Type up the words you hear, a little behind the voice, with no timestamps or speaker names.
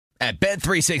At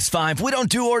Bet365, we don't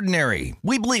do ordinary.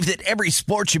 We believe that every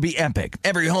sport should be epic.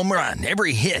 Every home run,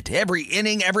 every hit, every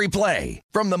inning, every play.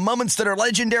 From the moments that are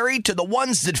legendary to the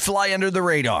ones that fly under the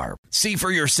radar. See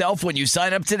for yourself when you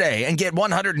sign up today and get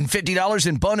 $150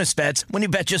 in bonus bets when you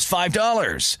bet just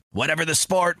 $5. Whatever the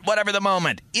sport, whatever the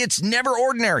moment, it's never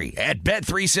ordinary at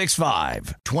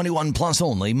Bet365. 21 plus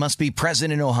only. Must be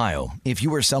present in Ohio. If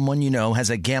you or someone you know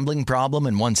has a gambling problem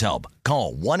and wants help,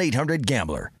 call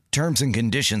 1-800-GAMBLER. Terms and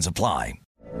conditions apply.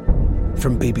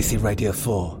 From BBC Radio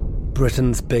 4,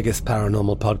 Britain's biggest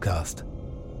paranormal podcast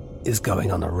is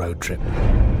going on a road trip.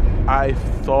 I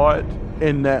thought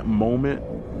in that moment,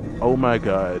 oh my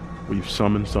God, we've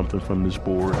summoned something from this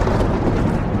board.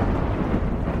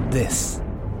 This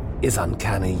is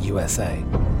Uncanny USA.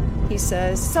 He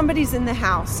says, somebody's in the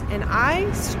house, and I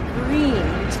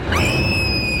screamed.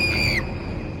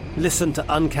 Listen to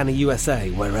Uncanny USA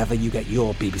wherever you get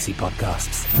your BBC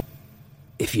podcasts,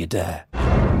 if you dare.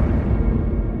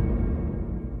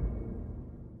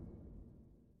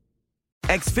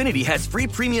 Xfinity has free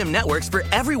premium networks for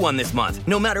everyone this month,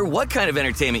 no matter what kind of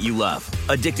entertainment you love.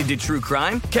 Addicted to true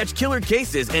crime? Catch killer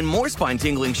cases and more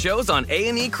spine-tingling shows on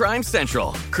A&E Crime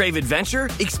Central. Crave adventure?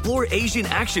 Explore Asian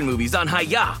action movies on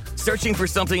Hi-YAH. Searching for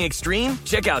something extreme?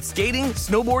 Check out skating,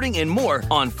 snowboarding, and more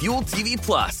on Fuel TV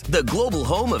Plus, the global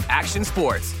home of action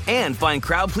sports. And find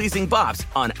crowd-pleasing bops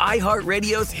on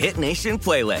iHeartRadio's Hit Nation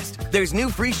playlist. There's new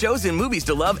free shows and movies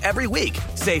to love every week.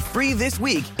 Say free this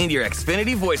week in your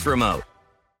Xfinity voice remote.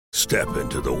 Step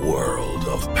into the world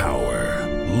of power,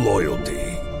 loyalty,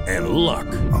 and luck.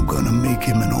 I'm gonna make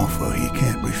him an offer he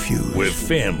can't refuse. With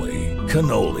family,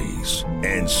 cannolis,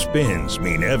 and spins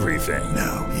mean everything.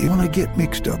 Now, you wanna get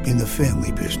mixed up in the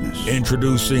family business.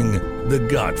 Introducing The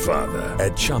Godfather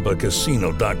at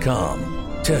ChumbaCasino.com.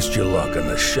 Test your luck in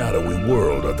the shadowy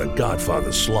world of The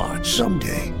Godfather slot.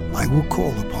 Someday, I will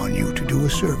call upon you to do a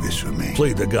service for me.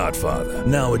 Play The Godfather,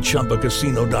 now at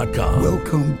ChumbaCasino.com.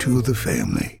 Welcome to the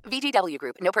family. VGW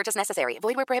Group. No purchase necessary.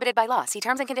 Void where prohibited by law. See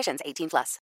terms and conditions.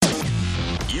 18+.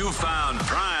 You found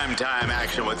primetime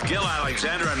action with Gil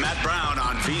Alexander and Matt Brown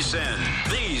on VSiN,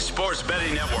 the sports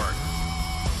betting network.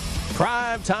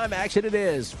 Prime time action it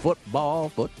is. Football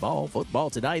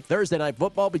tonight. Thursday night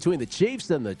football between the Chiefs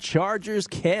and the Chargers.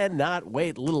 Cannot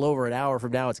wait. A little over an hour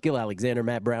from now. It's Gil Alexander,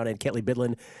 Matt Brown, and Kelly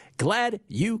Bidlin. Glad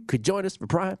you could join us for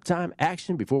prime time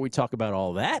action. Before we talk about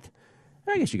all that,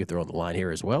 I guess you could throw on the line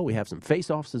here as well. We have some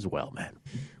face-offs as well, man.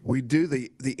 We do. The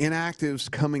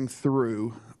inactives coming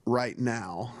through right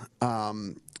now.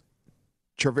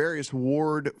 Charvarius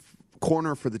Ward,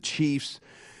 corner for the Chiefs,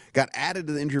 got added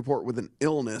to the injury report with an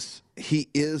illness. He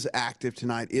is active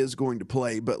tonight, is going to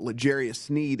play, but L'Jarius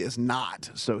Sneed is not.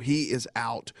 So he is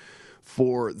out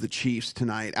for the Chiefs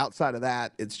tonight. Outside of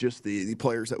that, it's just the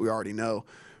players that we already know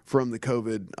from the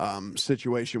COVID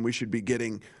situation. We should be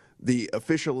getting the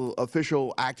official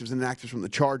actives and inactives from the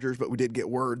Chargers, but we did get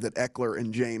word that Eckler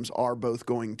and James are both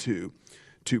going to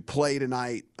play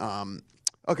tonight.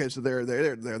 Okay, so there.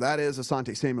 That is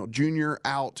Asante Samuel Jr.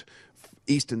 out.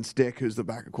 Easton Stick, who's the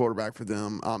backup quarterback for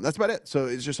them. That's about it. So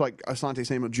it's just like Asante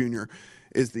Samuel Jr.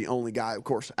 is the only guy, of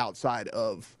course, outside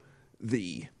of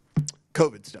the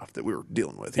COVID stuff that we were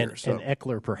dealing with here. And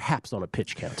Eckler perhaps on a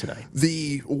pitch count tonight.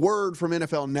 The word from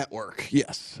NFL Network,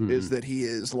 yes, is that he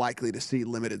is likely to see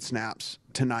limited snaps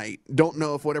tonight. Don't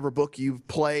know if whatever book you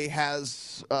play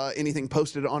has anything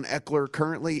posted on Eckler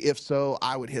currently. If so,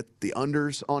 I would hit the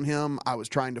unders on him. I was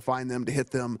trying to find them to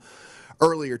hit them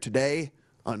earlier today.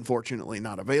 Unfortunately,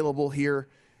 not available here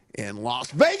in Las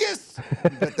Vegas,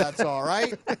 but that's all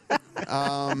right.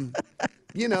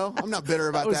 You know, I'm not bitter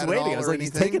about that at all. I was like, he's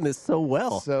taking this so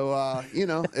well. So, you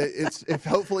know, it's if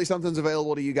hopefully something's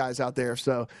available to you guys out there.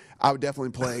 So I would definitely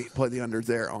play the unders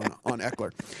there on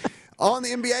Eckler. On the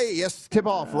NBA, yes, tip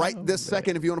off right this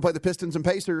second. If you want to play the Pistons and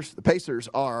Pacers, the Pacers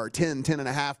are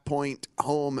 10.5 point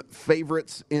home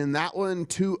favorites in that one.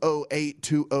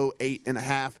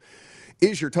 208.5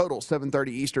 is your total. 7:30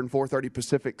 Eastern, 4:30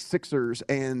 Pacific. Sixers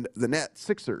and the Nets.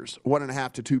 Sixers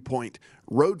 1.5 to 2 point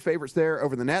road favorites there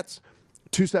over the Nets.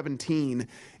 217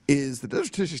 is there's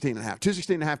 216.5. 216.5,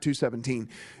 217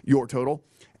 your total.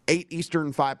 8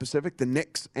 Eastern, 5 Pacific. The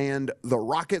Knicks and the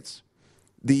Rockets.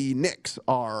 The Knicks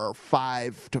are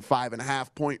 5 to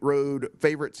 5.5 point road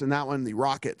favorites in that one. The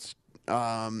Rockets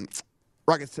and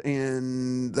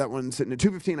that one sitting at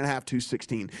 215.5,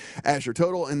 216 as your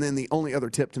total. And then the only other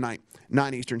tip tonight,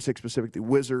 9 Eastern, 6 Pacific, the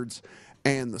Wizards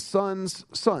and the Suns.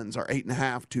 Suns are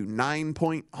 8.5 to 9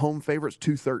 point home favorites,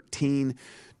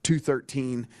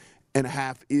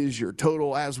 213.5 is your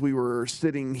total. As we were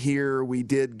sitting here, we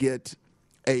did get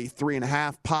a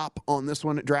 3.5 pop on this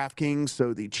one at DraftKings.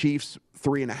 So the Chiefs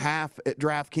 3.5 at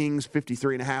DraftKings,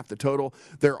 53.5 the total.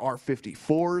 There are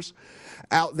 54s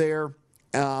out there,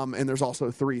 and there's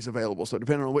also 3s available. So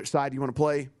depending on which side you want to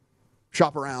play,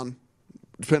 shop around.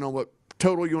 Depending on what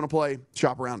total you want to play,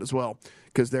 shop around as well,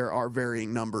 because there are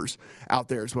varying numbers out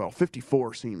there as well.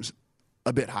 54 seems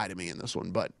a bit high to me in this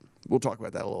one, but we'll talk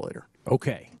about that a little later.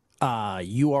 Okay.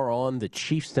 You are on the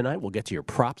Chiefs tonight. We'll get to your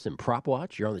props and prop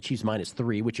watch. You're on the Chiefs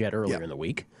 -3, which you had earlier in the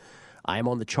week. I am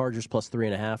on the Chargers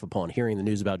 +3.5 upon hearing the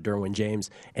news about Derwin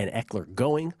James and Eckler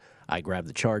going. I grabbed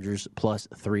the Chargers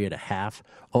 +3.5.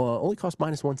 Only cost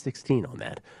 -116 on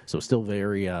that. So still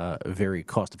very, very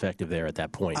cost effective there at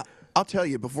that point. I'll tell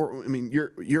you before. I mean,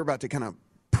 you're about to kind of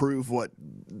prove what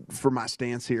for my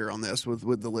stance here on this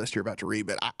with the list you're about to read.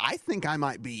 But I think I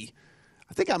might be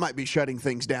shutting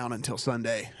things down until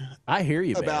Sunday. I hear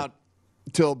you,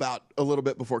 till about a little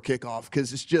bit before kickoff,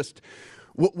 because it's just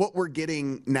what we're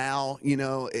getting now.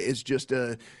 Is just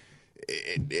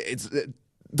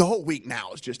the whole week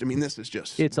now is just. I mean, this is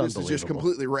just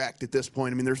completely wrecked at this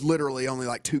point. I mean, there's literally only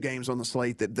like 2 games on the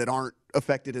slate that aren't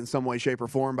affected in some way, shape, or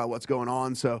form by what's going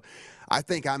on. So, I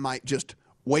think I might just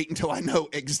wait until I know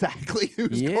exactly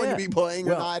who's going to be playing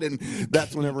or not, and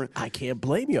that's whenever. I can't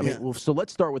blame you. I mean, so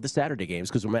let's start with the Saturday games,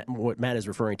 because what Matt is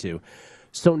referring to.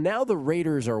 So now the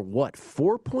Raiders are what,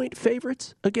 4-point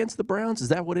favorites against the Browns? Is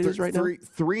that what it is right now?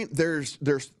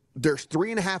 There's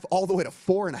 3.5 all the way to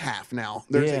 4.5 now.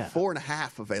 There's a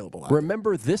 4.5 available.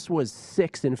 Remember, this was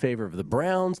 6 in favor of the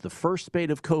Browns. The first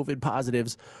spate of COVID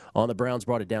positives on the Browns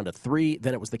brought it down to 3.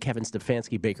 Then it was the Kevin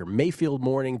Stefanski, Baker Mayfield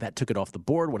morning that took it off the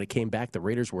board. When it came back, the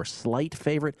Raiders were a slight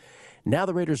favorite. Now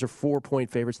the Raiders are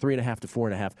 4-point favorites, 3.5 to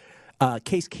 4.5.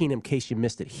 Case Keenum, in case you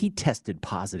missed it, he tested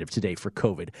positive today for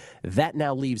COVID. That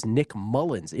now leaves Nick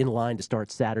Mullins in line to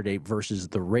start Saturday versus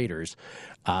the Raiders.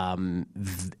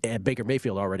 Baker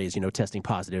Mayfield already, as you know, testing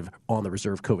positive on the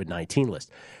reserve COVID-19 list.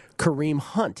 Kareem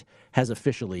Hunt has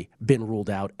officially been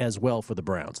ruled out as well for the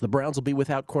Browns. The Browns will be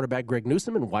without cornerback Greg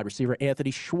Newsome and wide receiver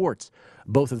Anthony Schwartz,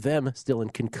 both of them still in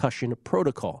concussion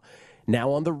protocol.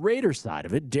 Now on the Raiders side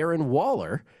of it, Darren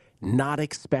Waller not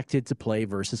expected to play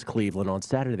versus Cleveland on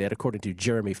Saturday. That, according to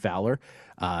Jeremy Fowler,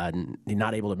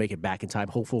 not able to make it back in time.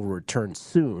 Hopeful return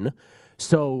soon.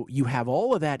 So you have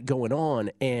all of that going on,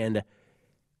 and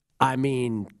I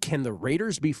mean, can the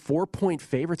Raiders be 4-point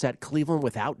favorites at Cleveland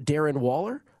without Darren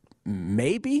Waller?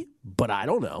 Maybe, but I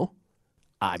don't know.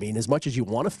 I mean, as much as you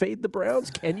want to fade the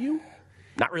Browns, can you?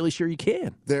 Not really sure you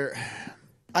can.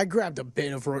 I grabbed a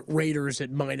bit of Raiders at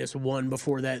 -1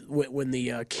 before that when the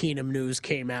Keenum news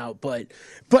came out, but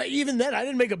even then I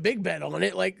didn't make a big bet on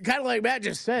it. Like kind of like Matt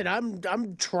just said,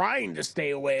 I'm trying to stay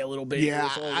away a little bit. Yeah,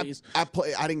 I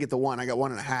didn't get the 1. I got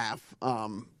 1.5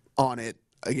 on it.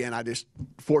 Again, I just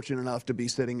fortunate enough to be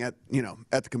sitting at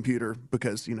the computer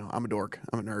because I'm a dork,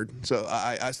 I'm a nerd, so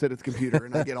I sit at the computer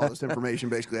and I get all this information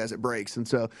basically as it breaks, and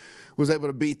so was able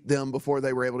to beat them before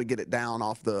they were able to get it down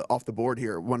off the board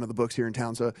here, one of the books here in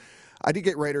town. So I did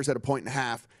get Raiders at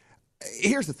 1.5.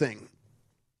 Here's the thing.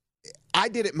 I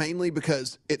did it mainly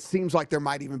because it seems like there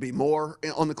might even be more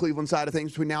on the Cleveland side of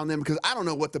things between now and then, because I don't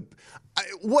know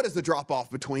what is the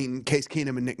drop-off between Case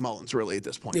Keenum and Nick Mullins really at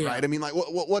this point, right? I mean, like,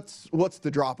 what's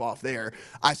the drop-off there?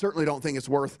 I certainly don't think it's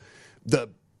worth the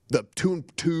 2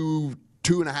 to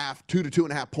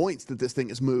 2.5 points that this thing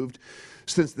has moved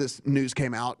since this news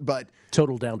came out. But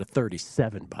total down to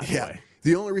 37, by the way.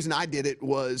 The only reason I did it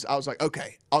was I was like,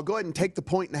 okay, I'll go ahead and take the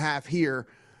 1.5 here.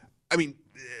 I mean,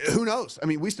 who knows? I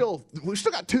mean, we still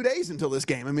got 2 days until this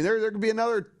game. I mean, there could be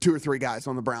another 2 or 3 guys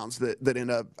on the Browns that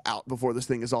end up out before this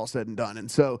thing is all said and done.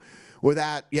 And so with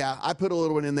that, I put a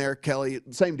little one in there, Kelly.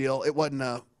 Same deal. It wasn't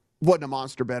a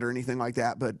monster bet or anything like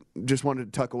that, but just wanted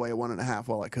to tuck away a 1.5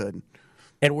 while I could.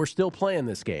 And we're still playing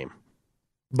this game,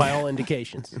 by all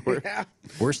indications.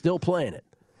 We're still playing it.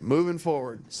 Moving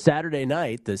forward. Saturday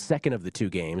night, the second of the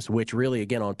 2 games, which really,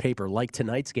 again, on paper, like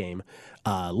tonight's game,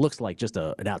 looks like just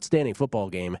an outstanding football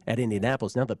game at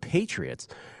Indianapolis. Now the Patriots,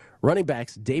 running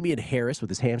backs Damian Harris with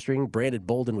his hamstring, Brandon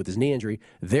Bolden with his knee injury,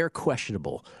 they're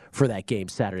questionable for that game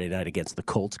Saturday night against the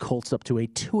Colts. Colts up to a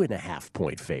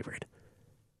 2.5-point favorite.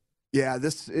 Yeah,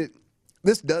 this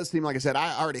does seem, like I said,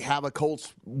 I already have a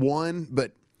Colts 1,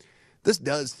 but this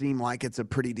does seem like it's a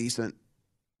pretty decent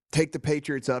take the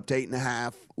Patriots up to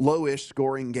 8.5, low-ish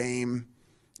scoring game.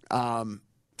 I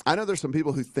know there's some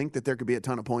people who think that there could be a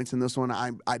ton of points in this one.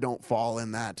 I don't fall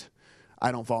in that.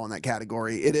 I don't fall in that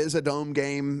category. It is a dome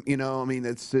game, I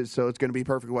mean, so it's going to be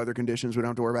perfect weather conditions. We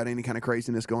don't have to worry about any kind of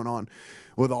craziness going on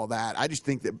with all that. I just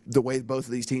think that the way both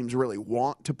of these teams really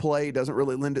want to play doesn't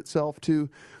really lend itself to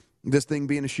this thing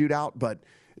being a shootout. But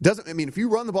doesn't. I mean, if you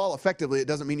run the ball effectively, it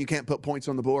doesn't mean you can't put points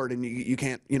on the board and you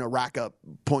can't, rack up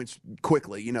points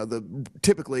quickly.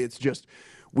 Typically it's just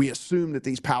we assume that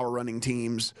these power running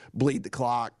teams bleed the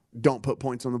clock, don't put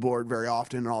points on the board very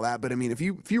often and all that. But I mean, if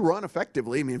you run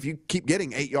effectively, I mean, if you keep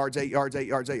getting 8 yards,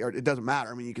 it doesn't matter.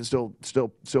 I mean, you can still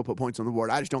put points on the board.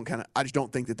 I just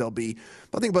don't think that they'll be.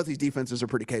 I think both these defenses are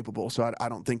pretty capable, so I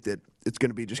don't think that it's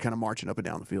going to be just kind of marching up and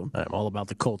down the field. I'm all about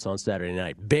the Colts on Saturday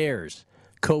night. Bears.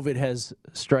 COVID has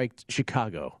struck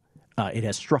Chicago. It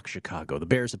has struck Chicago. The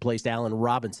Bears have placed Allen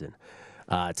Robinson,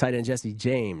 tight end Jesse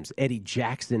James, Eddie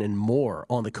Jackson, and more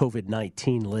on the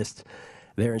COVID-19 list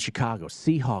there in Chicago.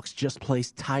 Seahawks just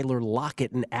placed Tyler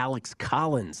Lockett and Alex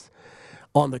Collins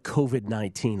on the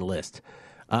COVID-19 list.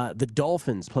 The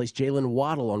Dolphins placed Jalen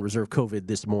Waddle on reserve COVID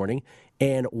this morning,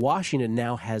 and Washington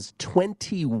now has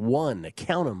 21,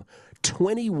 count them,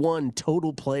 21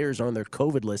 total players on their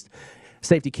COVID list.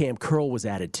 Safety Cam Curl was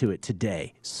added to it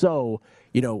today. So,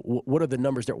 what are the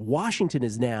numbers there? Washington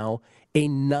is now a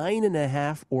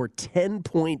 9.5 or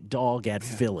 10-point dog at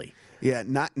Philly. Yeah,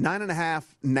 9.5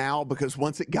 now, because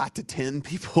once it got to 10,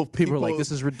 people were like, "This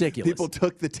is ridiculous." People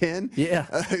took the 10, yeah,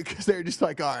 because they're just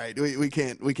like, "All right, we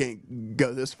can't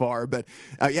go this far." But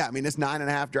yeah, I mean, it's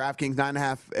 9.5 DraftKings,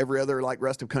 9.5 every other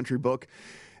rest of country book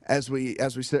as we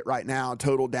sit right now,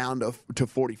 total down to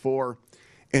 44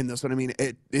 in this one. I mean,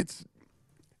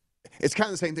 it's kind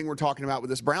of the same thing we're talking about with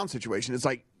this Brown situation. It's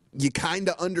like you kind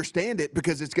of understand it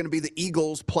because it's going to be the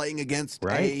Eagles playing against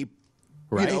a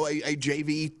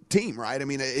JV team, right? I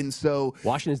mean, and so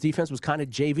Washington's defense was kind of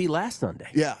JV last Sunday.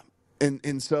 Yeah,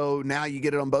 and so now you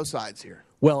get it on both sides here.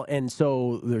 Well, and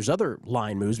so there's other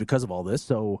line moves because of all this.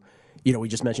 So, we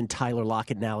just mentioned Tyler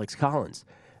Lockett and Alex Collins.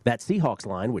 That Seahawks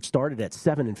line, which started at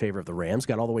 7 in favor of the Rams,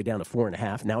 got all the way down to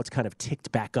 4.5. Now it's kind of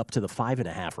ticked back up to the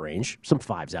 5.5 range. Some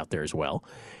 5s out there as well.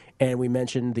 And we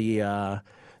mentioned the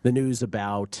news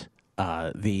about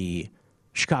the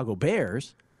Chicago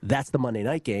Bears. That's the Monday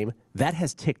night game. That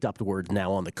has ticked upwards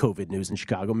now on the COVID news in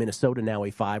Chicago. Minnesota now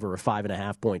a 5 or a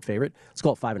 5.5 point favorite. Let's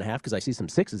call it 5.5 because I see some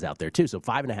 6s out there too. So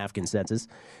 5.5 consensus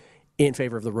in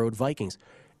favor of the road Vikings.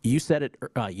 You said it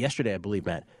yesterday, I believe,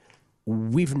 Matt.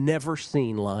 We've never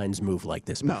seen lines move like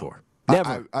this before. No,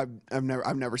 never.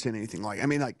 I've never seen anything like. I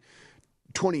mean,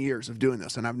 20 years of doing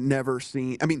this, and I've never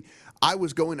seen. I mean, I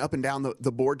was going up and down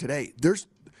the board today. There's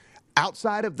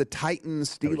outside of the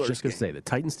Titans Steelers. I was just going to say the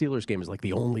Titans Steelers game is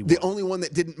the only one. The only one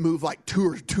that didn't move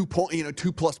 2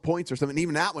 plus points or something.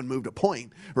 Even that one moved a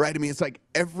point, right? I mean, it's like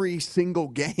every single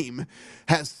game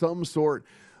has some sort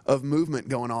of movement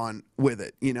going on with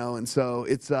it, and so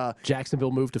it's Jacksonville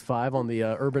moved to 5 on the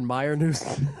Urban Meyer news.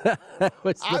 That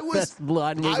was the best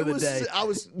line move of the day. I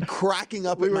was cracking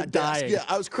up at my desk. Yeah,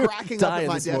 I was cracking up at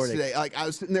my desk today. I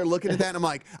was sitting there looking at that, and I'm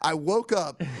like, I woke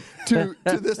up to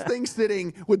this thing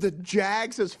sitting with the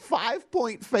Jags as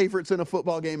 5-point favorites in a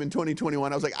football game in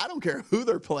 2021. I was like, I don't care who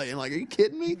they're playing. Are you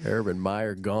kidding me? Urban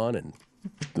Meyer gone, and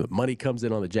the money comes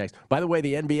in on the Jags. By the way,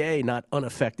 the NBA not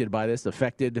unaffected by this,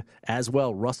 affected as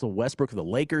well. Russell Westbrook of the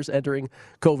Lakers entering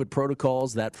COVID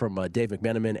protocols, that from Dave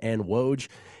McMenamin and Woj.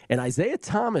 And Isaiah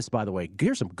Thomas, by the way,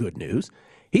 here's some good news.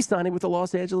 He's signing with the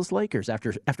Los Angeles Lakers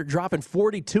after dropping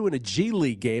 42 in a G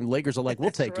League game. Lakers are like, we'll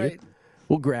take you.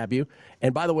 We'll grab you.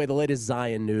 And by the way, the latest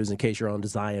Zion news, in case you're on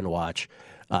Zion watch,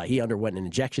 he underwent an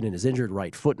injection in his injured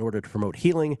right foot in order to promote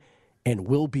healing, and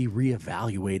will be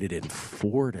reevaluated in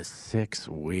 4 to 6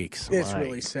 weeks. It's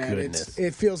really sad.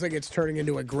 It feels like it's turning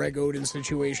into a Greg Oden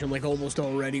situation, almost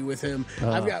already with him.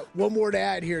 I've got one more to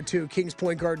add here, too. Kings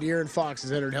point guard De'Aaron Fox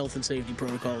has entered health and safety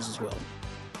protocols as well.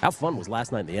 How fun was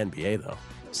last night in the NBA, though?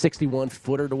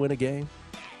 61-footer to win a game.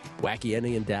 Wacky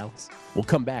ending in Dallas. We'll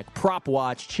come back. Prop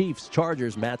watch, Chiefs,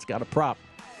 Chargers. Matt's got a prop.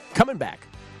 Coming back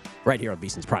right here on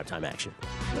VSiN's Primetime Action.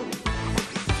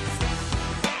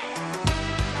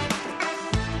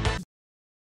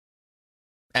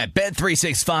 At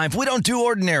Bet365, we don't do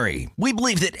ordinary. We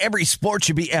believe that every sport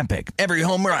should be epic. Every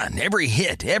home run, every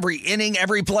hit, every inning,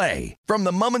 every play. From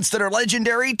the moments that are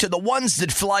legendary to the ones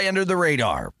that fly under the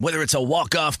radar. Whether it's a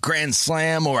walk-off grand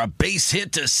slam or a base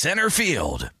hit to center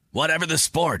field. Whatever the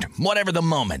sport, whatever the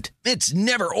moment. It's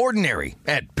never ordinary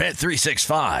at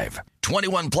Bet365.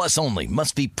 21 plus only.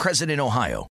 Must be present in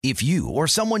Ohio. If you or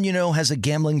someone you know has a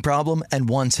gambling problem and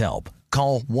wants help,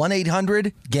 call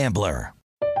 1-800-GAMBLER.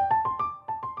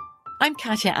 I'm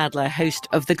Katya Adler, host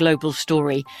of The Global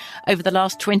Story. Over the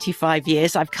last 25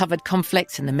 years, I've covered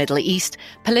conflicts in the Middle East,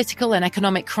 political and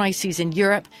economic crises in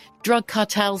Europe, drug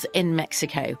cartels in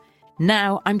Mexico.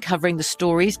 Now I'm covering the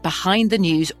stories behind the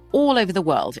news all over the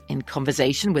world in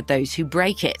conversation with those who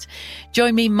break it.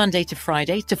 Join me Monday to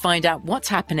Friday to find out what's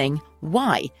happening,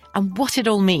 why, and what it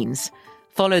all means.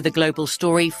 Follow The Global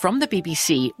Story from the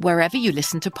BBC wherever you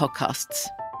listen to podcasts.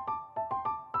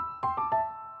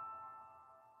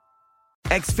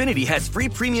 Xfinity has free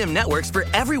premium networks for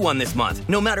everyone this month,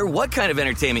 no matter what kind of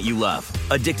entertainment you love.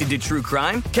 Addicted to true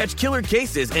crime? Catch killer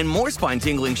cases and more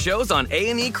spine-tingling shows on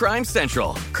A&E Crime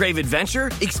Central. Crave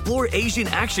adventure? Explore Asian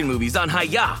action movies on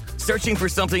Hi-YAH. Searching for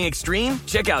something extreme?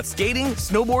 Check out skating,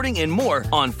 snowboarding, and more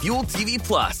on Fuel TV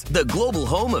Plus, the global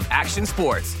home of action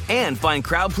sports. And find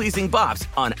crowd-pleasing bops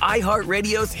on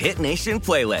iHeartRadio's Hit Nation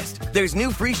playlist. There's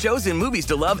new free shows and movies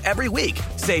to love every week.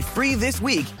 Say free this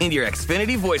week in your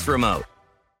Xfinity voice remote.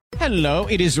 Hello,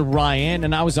 it is Ryan,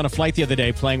 and I was on a flight the other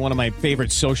day playing one of my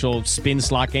favorite social spin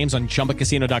slot games on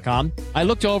ChumbaCasino.com. I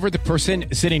looked over at the person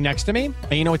sitting next to me,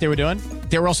 and you know what they were doing?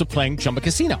 They were also playing Chumba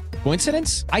Casino.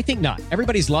 Coincidence? I think not.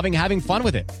 Everybody's loving having fun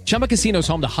with it. Chumba Casino is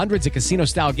home to hundreds of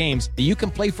casino-style games that you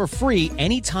can play for free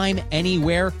anytime,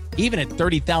 anywhere, even at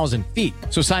 30,000 feet.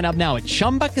 So sign up now at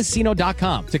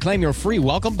ChumbaCasino.com to claim your free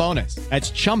welcome bonus.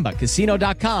 That's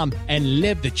ChumbaCasino.com and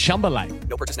live the Chumba life.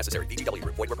 No purchase necessary. VGW.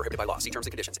 Void where prohibited by law. See terms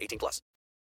and conditions. 18+.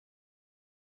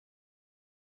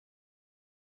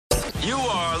 You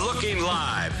are looking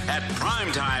live at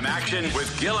Primetime Action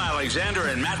with Gil Alexander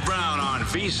and Matt Brown on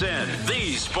VSiN,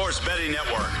 the Sports Betting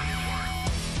Network.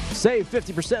 Save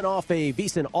 50% off a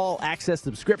VSiN all-access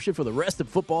subscription for the rest of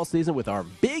football season with our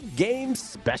Big Game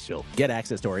Special. Get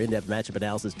access to our in-depth matchup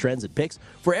analysis, trends, and picks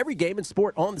for every game and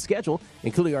sport on the schedule,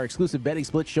 including our exclusive betting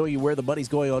split showing you where the money's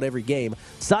going on every game.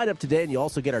 Sign up today, and you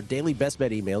also get our daily best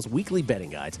bet emails, weekly betting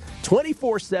guides,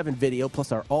 24/7 video,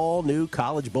 plus our all-new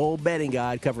College Bowl betting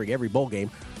guide covering every bowl game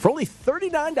for only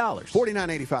 $39.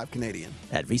 $49.85 Canadian.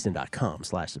 At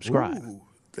VSiN.com/subscribe. Ooh.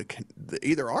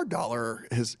 Either our dollar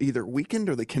has either weakened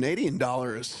or the Canadian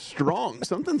dollar is strong.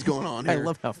 Something's going on here. I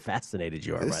love how fascinated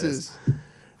you are by this.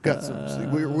 Got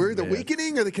some. We're the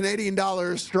weakening or the Canadian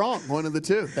dollar is strong. One of the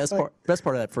two. Best part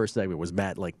of that first segment was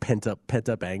Matt like pent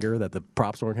up anger that the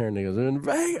props weren't here, and he goes in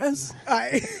Vegas.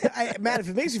 Matt, if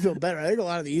it makes you feel better, I think a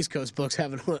lot of the East Coast books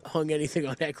haven't hung anything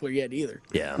on Eckler yet either.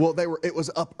 Yeah. Well, it was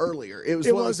up earlier. It was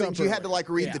one of those things you had to like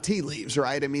read the tea leaves,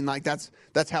 right? I mean, like that's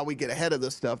how we get ahead of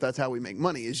this stuff. That's how we make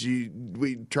money.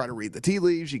 We try to read the tea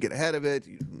leaves. You get ahead of it.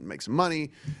 You make some money,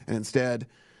 and instead,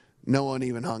 no one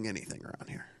even hung anything around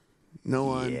here. No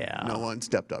one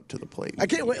stepped up to the plate. I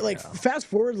can't wait. Like, fast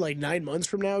forward like 9 months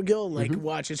from now, Gil, and like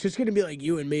watch. It's just going to be like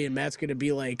you and me, and Matt's going to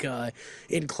be like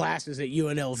in classes at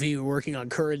UNLV working on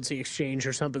currency exchange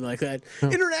or something like that.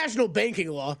 International banking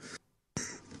law.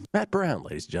 Matt Brown,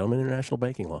 ladies and gentlemen, international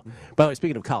banking law. By the way,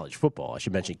 speaking of college football, I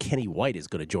should mention Kenny White is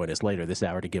going to join us later this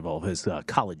hour to give all his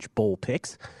college bowl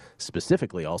picks,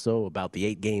 specifically also about the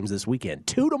 8 games this weekend.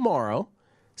 2 tomorrow,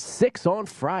 6 on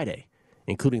Friday,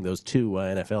 including those 2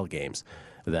 NFL games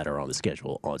that are on the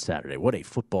schedule on Saturday. What a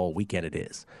football weekend it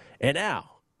is. And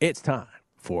now it's time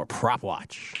for Prop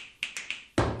Watch.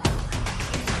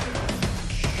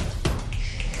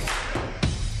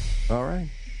 All right.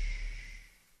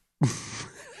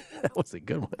 That was a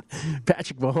good one.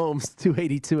 Patrick Mahomes,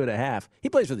 282.5. He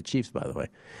plays for the Chiefs, by the way.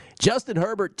 Justin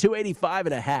Herbert,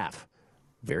 285.5.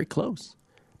 Very close.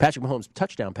 Patrick Mahomes'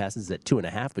 touchdown passes at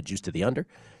 2.5, but juiced to the under.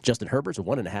 Justin Herbert's a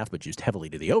 1.5, but juiced heavily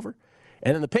to the over.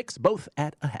 And then the picks, both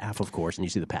at 0.5, of course, and you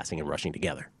see the passing and rushing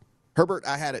together. Herbert,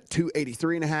 I had at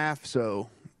 283.5, so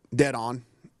dead on.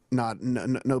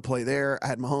 No play there. I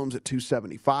had Mahomes at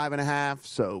 275.5,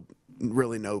 so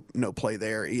really no play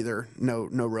there either. No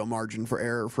real margin for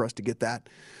error for us to get that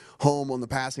home on the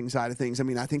passing side of things. I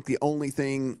mean, I think the only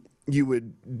thing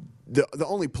the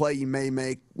only play you may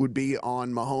make would be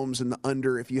on Mahomes in the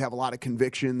under if you have a lot of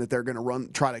conviction that they're going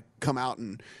to try to come out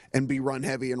and be run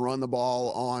heavy and run the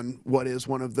ball on what is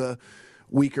one of the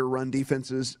weaker run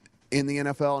defenses in the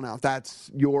NFL. Now, if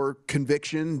that's your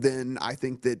conviction, then I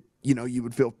think that, you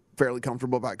would feel fairly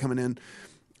comfortable about coming in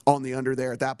on the under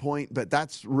there at that point. But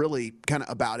that's really kind of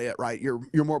about it, right? You're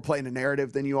more playing a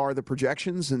narrative than you are the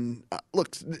projections. And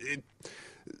look,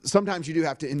 sometimes you do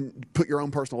have to put your own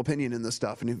personal opinion in this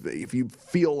stuff. And if you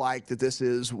feel like that this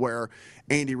is where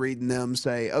Andy Reid and them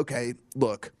say, okay,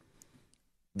 look,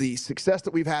 the success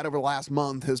that we've had over the last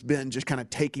month has been just kind of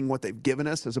taking what they've given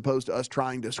us as opposed to us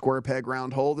trying to square peg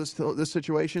round hole this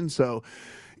situation. So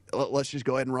let's just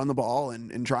go ahead and run the ball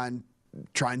and try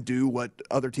and do what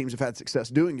other teams have had success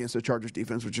doing against the Chargers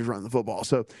defense, which is run the football.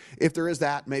 So if there is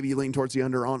that, maybe you lean towards the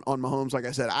under on Mahomes. Like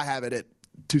I said, I have it at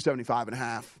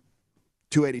 275.5.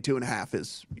 282.5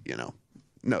 is,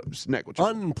 no, it's negligible.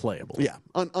 Unplayable. Yeah,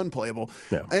 unplayable.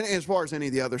 Yeah. And as far as any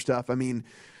of the other stuff, I mean,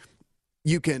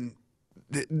 you can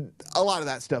a lot of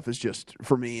that stuff is just,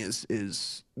 for me, is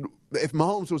if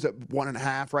Mahomes was at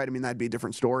 1.5, right? I mean, that'd be a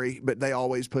different story. But they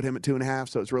always put him at 2.5,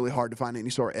 so it's really hard to find any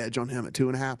sort of edge on him at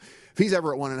 2.5. If he's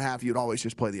ever at 1.5, you'd always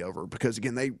just play the over because,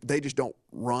 again, they just don't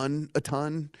run a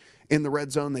ton in the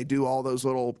red zone. They do all those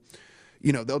little,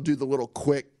 they'll do the little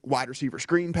quick wide receiver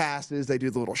screen passes. They do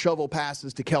the little shovel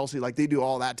passes to Kelsey. Like, they do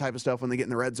all that type of stuff when they get in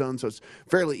the red zone. So it's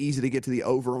fairly easy to get to the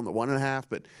over on the 1.5,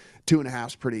 but 2.5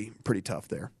 is pretty tough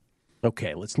there.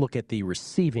 Okay, let's look at the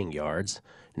receiving yards.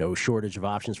 No shortage of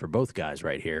options for both guys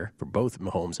right here, for both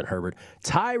Mahomes and Herbert.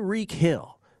 Tyreek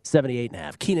Hill,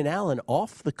 78.5. Keenan Allen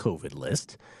off the COVID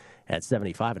list at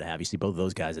 75.5. You see both of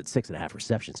those guys at 6.5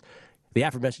 receptions. The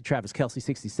aforementioned Travis Kelce,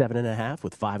 67.5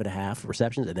 with 5.5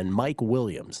 receptions. And then Mike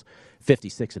Williams,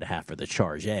 56.5 for the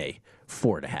Charge A,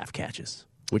 4.5 catches.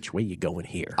 Which way you going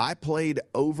here? I played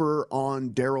over on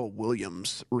Darrell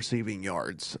Williams receiving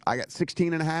yards. I got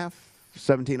 16.5.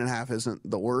 17.5 isn't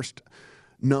the worst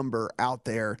number out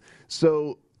there.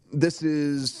 So this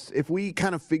is, if we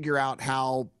kind of figure out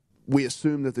how we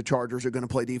assume that the Chargers are going to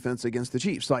play defense against the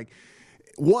Chiefs, like,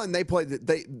 one, they play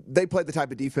the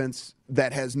type of defense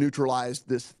that has neutralized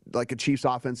this, like a Chiefs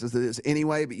offense as it is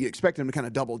anyway, but you expect them to kind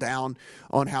of double down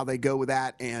on how they go with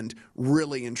that and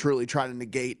really and truly try to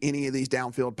negate any of these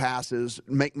downfield passes,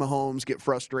 make Mahomes get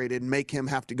frustrated, make him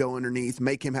have to go underneath,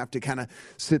 make him have to kind of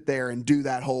sit there and do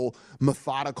that whole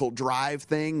methodical drive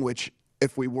thing, which,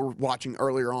 if we were watching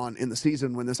earlier on in the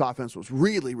season when this offense was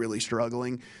really, really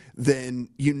struggling, then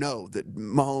that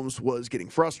Mahomes was getting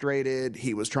frustrated.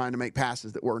 He was trying to make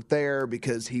passes that weren't there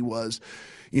because he was,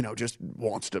 just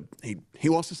wants to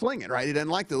sling it, right? He doesn't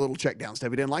like the little check down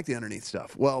stuff. He didn't like the underneath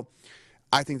stuff. Well,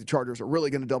 I think the Chargers are really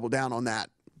going to double down on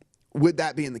that. With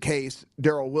that being the case,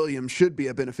 Darrell Williams should be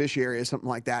a beneficiary of something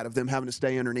like that, of them having to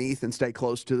stay underneath and stay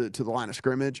close to the line of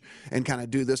scrimmage and kind of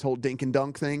do this whole dink and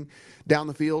dunk thing down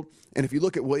the field. And if you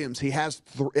look at Williams, he has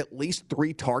at least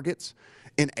 3 targets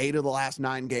in 8 of the last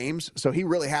 9 games. So he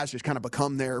really has just kind of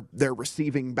become their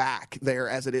receiving back there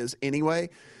as it is anyway.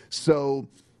 So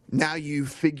now you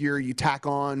figure you tack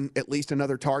on at least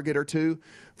another target or 2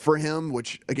 for him,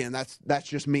 which, again, that's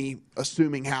just me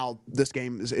assuming how this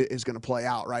game is going to play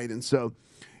out, right? And so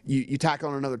you tack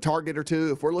on another target or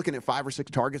 2. If we're looking at 5 or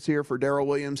 6 targets here for Darrell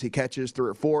Williams, he catches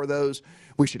 3 or 4 of those,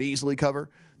 we should easily cover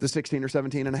the 16 or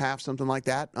 17.5, something like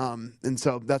that. And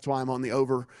so that's why I'm on the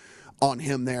over on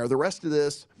him there. The rest of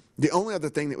this, the only other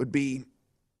thing that would be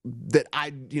that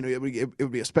it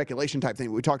would be a speculation type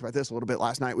thing. We talked about this a little bit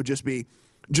last night. Would just be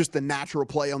just the natural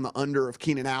play on the under of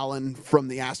Keenan Allen from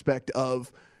the aspect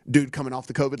of dude coming off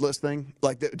the COVID list thing.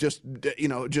 Like, just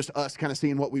us kind of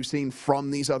seeing what we've seen from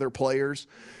these other players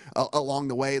along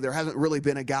the way. There hasn't really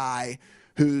been a guy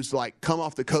who's like come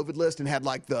off the COVID list and had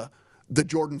like the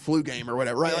Jordan flu game or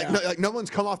whatever, right? Yeah. Like no one's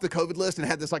come off the COVID list and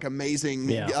had this like amazing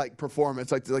like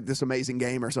performance, like this amazing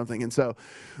game or something. And so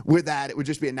with that, it would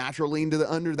just be a natural lean to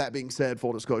the under. That being said,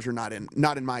 full disclosure, not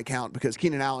in my account, because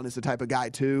Keenan Allen is the type of guy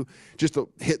too, just to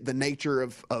hit the nature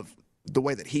of the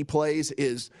way that he plays,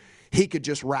 is he could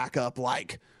just rack up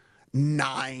like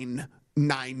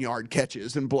 9-yard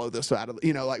catches and blow this out of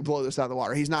the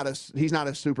water. He's not a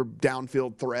super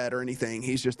downfield threat or anything.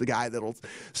 He's just the guy that'll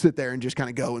sit there and just kind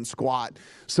of go and squat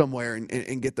somewhere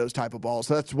and get those type of balls.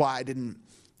 So that's why I didn't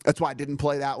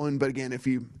play that one. But again, if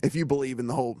you believe in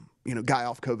the whole guy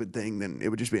off COVID thing, then it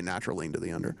would just be a natural lean to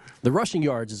the under. The rushing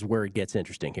yards is where it gets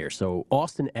interesting here. So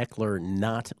Austin Eckler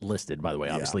not listed, by the way,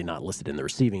 obviously not listed in the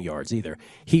receiving yards either.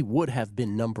 He would have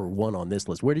been number 1 on this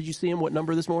list. Where did you see him? What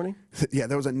number this morning? Yeah,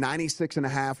 there was a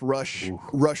 96.5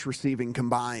 rush receiving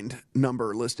combined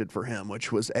number listed for him,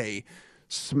 which was a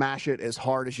smash it as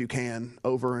hard as you can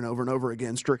over and over and over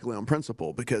again, strictly on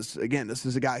principle. Because again, this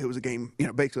is a guy who was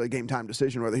basically a game time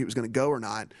decision whether he was going to go or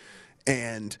not,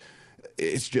 and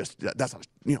it's just that's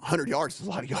 100 yards is a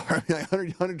lot of yards.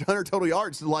 100 total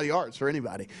yards is a lot of yards for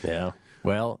anybody. Yeah.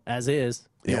 Well, as is.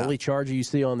 The only Charger you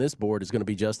see on this board is going to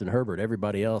be Justin Herbert.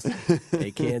 Everybody else,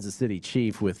 a Kansas City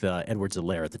Chief with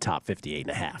Edwards-Helaire at the top,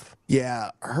 58.5. Yeah,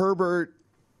 Herbert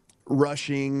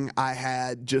rushing, I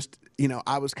had just,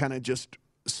 I was kind of just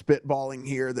spitballing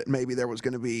here that maybe there was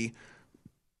going to be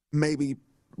maybe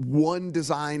one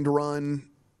designed run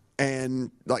and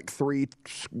like three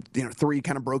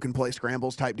kind of broken play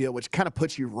scrambles type deal, which kind of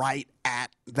puts you right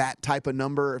at that type of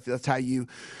number if that's how you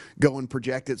go and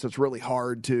project it. So it's really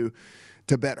hard to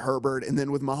bet Herbert. And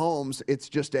then with Mahomes, it's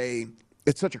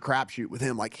such a crapshoot with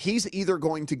him. Like, he's either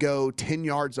going to go 10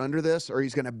 yards under this, or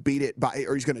he's going to beat it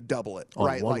or he's going to double it, on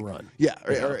right? One run. Yeah,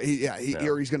 or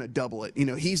he's going to double it.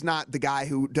 He's not the guy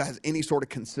who has any sort of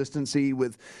consistency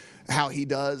with how he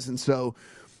does, and so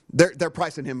they're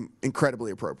pricing him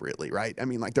incredibly appropriately, right? I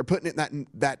mean, like they're putting it in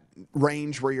that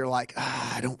range where you're like,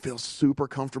 I don't feel super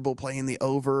comfortable playing the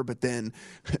over, but then,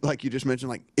 like you just mentioned,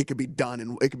 like it could be done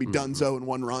and it could be donezo in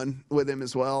one run with him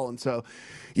as well. And so,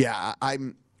 yeah, I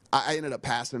ended up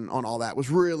passing on all that. Was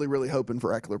really, really hoping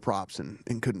for Eckler props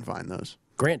and couldn't find those.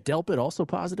 Grant Delpit also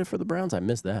positive for the Browns. I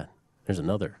missed that. There's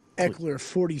another. Eckler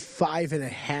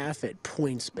 45.5 at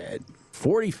PointsBet.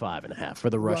 45.5 for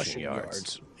the rushing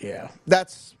yards. Yeah,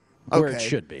 that's where it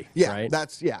should be. Yeah, right?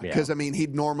 that's because I mean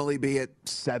he'd normally be at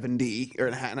 70 or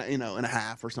and a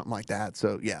half or something like that.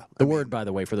 So yeah. The word, by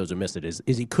the way, for those who missed it, is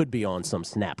he could be on some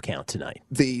snap count tonight.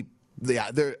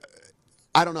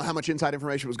 I don't know how much inside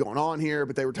information was going on here,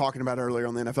 but they were talking about it earlier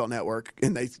on the NFL Network,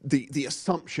 and the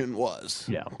assumption was,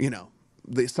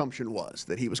 the assumption was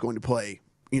that he was going to play,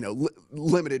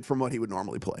 limited from what he would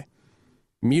normally play.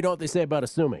 You know what they say about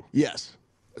assuming? Yes,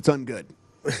 it's ungood.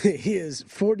 He is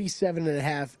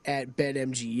 47.5 at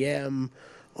BetMGM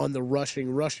on the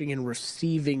rushing and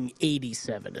receiving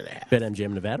 87.5.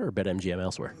 BetMGM Nevada or BetMGM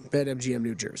elsewhere? BetMGM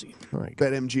New Jersey. Right.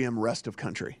 BetMGM rest of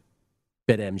country.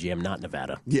 BetMGM not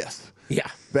Nevada. Yes. Yeah.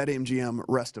 BetMGM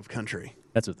rest of country.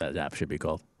 That's what that app should be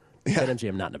called. Yeah.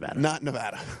 BetMGM not Nevada. Not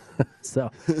Nevada. So,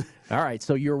 all right.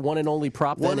 So your one and only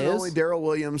prop then is? One and only Darrell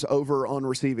Williams over on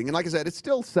receiving. And like I said, it's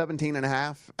still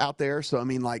 17.5 out there. So, I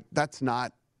mean, like, that's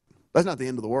not the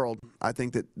end of the world. I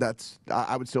think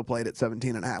I would still play it at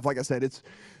 17.5. Like I said,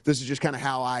 this is just kind of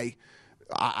how I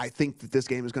think that this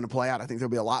game is going to play out. I think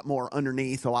there'll be a lot more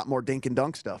underneath, a lot more dink and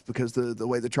dunk stuff because the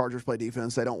way the Chargers play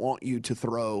defense, they don't want you to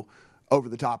throw over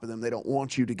the top of them. They don't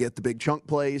want you to get the big chunk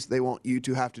plays. They want you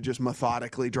to have to just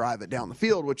methodically drive it down the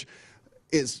field, which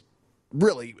is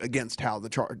really against how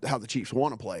the Chiefs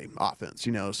want to play offense,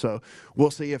 So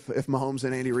we'll see if Mahomes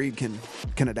and Andy Reid can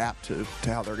adapt to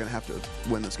how they're going to have to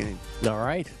win this game. All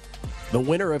right. The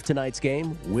winner of tonight's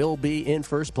game will be in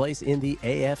first place in the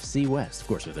AFC West. Of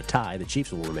course, with a tie, the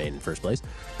Chiefs will remain in first place.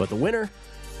 But the winner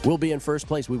will be in first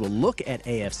place. We will look at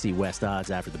AFC West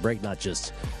odds after the break, not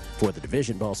just for the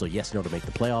division, but also yes, no to make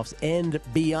the playoffs and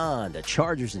beyond. The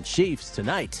Chargers and Chiefs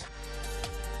tonight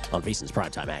on VSiN's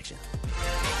Primetime Action.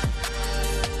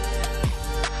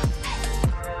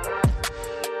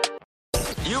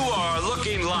 You are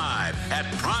looking live at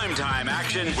Primetime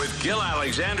Action with Gil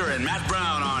Alexander and Matt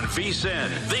Brown on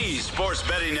VSiN, the Sports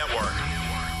Betting Network.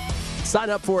 Sign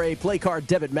up for a PlayCard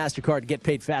debit MasterCard to get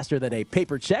paid faster than a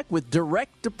paper check with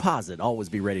direct deposit. Always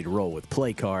be ready to roll with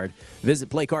PlayCard. Visit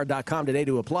playcard.com today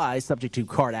to apply, subject to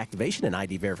card activation and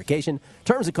ID verification.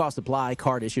 Terms and costs apply.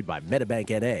 Card issued by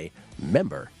MetaBank N.A.,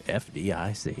 member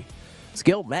FDIC.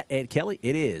 Skill, Matt, and Kelly,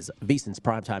 it is VSiN's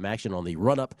Primetime Action on the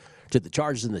run-up to the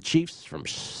Chargers and the Chiefs from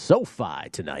SoFi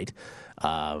tonight.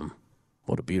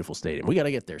 What a beautiful stadium. We got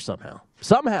to get there somehow.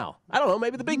 Somehow. I don't know,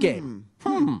 maybe the big game.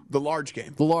 The large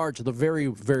game. The very,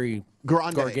 very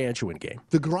gargantuan game.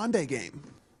 The Grande game.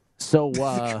 So,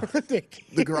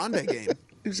 the Grande game.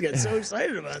 I just got so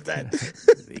excited about that.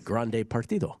 The Grande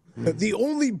Partido. The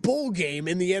only bowl game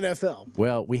in the NFL.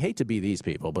 Well, we hate to be these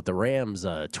people, but the Rams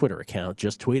Twitter account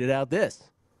just tweeted out this.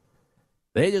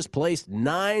 They just placed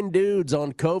 9 dudes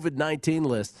on COVID-19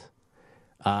 lists.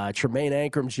 Tremaine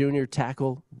Ankrum Jr.,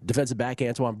 tackle, defensive back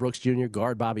Antoine Brooks Jr.,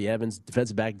 guard Bobby Evans,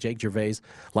 defensive back Jake Gervais,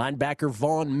 linebacker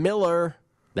Vaughn Miller.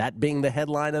 That being the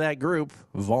headline of that group,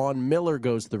 Vaughn Miller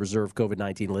goes to the reserve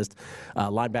COVID-19 list.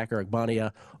 Linebacker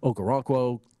Agbania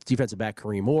Okoronkwo, defensive back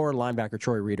Kareem Moore, linebacker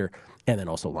Troy Reeder, and then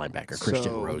also linebacker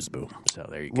Christian Roseboom. So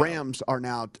there you go. Rams are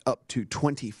now up to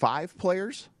 25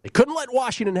 players. They couldn't let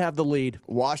Washington have the lead.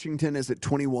 Washington is at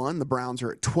 21. The Browns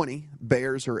are at 20.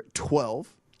 Bears are at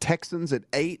 12. Texans at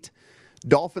 8.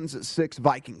 Dolphins at 6.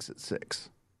 Vikings at 6.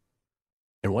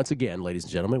 And once again, ladies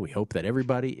and gentlemen, we hope that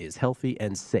everybody is healthy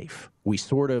and safe. We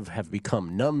sort of have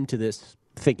become numb to this,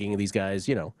 thinking of these guys,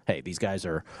 hey, these guys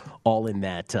are all in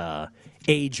that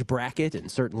age bracket and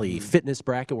certainly fitness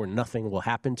bracket where nothing will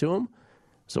happen to them.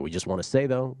 So we just want to say,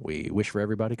 though, we wish for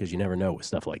everybody because you never know with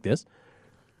stuff like this.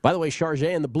 By the way, Chargé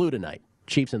in the blue tonight,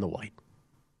 Chiefs in the white.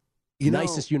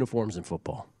 Nicest uniforms in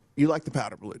football. You like the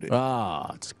powder blue, dude?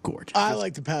 Ah, it's gorgeous. I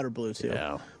like the powder blue too.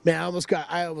 Yeah. Man, I almost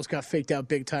got faked out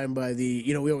big time by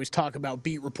the. We always talk about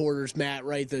beat reporters, Matt.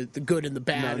 Right, the good and the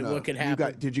bad and what can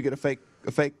happen. Did you get a fake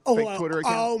Twitter account?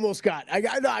 I almost got. I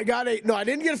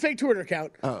didn't get a fake Twitter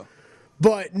account. Oh.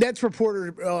 But Nets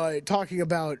reporter talking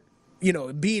about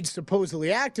Embiid's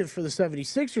supposedly active for the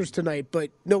 76ers tonight, but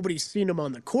nobody's seen him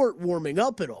on the court warming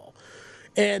up at all.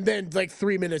 And then,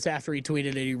 3 minutes after he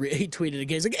tweeted it, he tweeted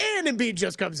again. He's like, and Embiid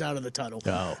just comes out of the tunnel.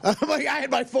 Oh. I'm like, I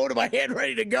had my phone in my hand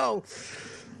ready to go.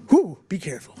 Whew, be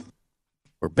careful.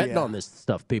 We're betting on this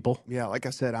stuff, people. Yeah, like I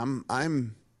said,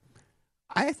 I'm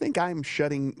I think I'm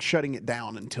shutting it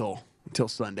down until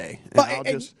Sunday.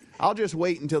 And I'll just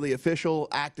wait until the official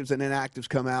actives and inactives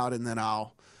come out, and then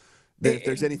if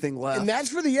there's anything left. And that's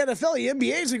for the NFL. The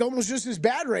NBA is like almost just as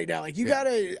bad right now. Like you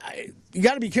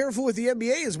gotta be careful with the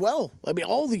NBA as well. I mean,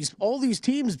 all these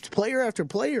teams, player after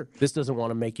player. This doesn't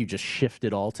want to make you just shift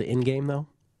it all to in-game, though?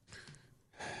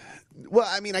 Well,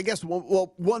 I mean, I guess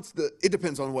it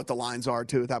depends on what the lines are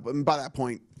too. By that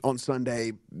point on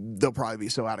Sunday, they'll probably be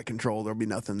so out of control. There'll be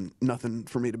nothing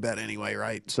for me to bet anyway,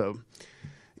 right? So,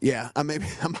 yeah, I might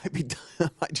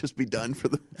just be done for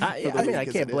the. I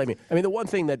can't blame you. I mean, the one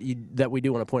thing that we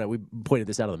do want to point out, we pointed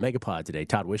this out on the Megapod today.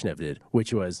 Todd Wishnev did,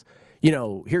 which was,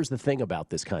 here's the thing about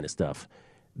this kind of stuff.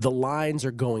 The lines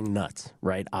are going nuts,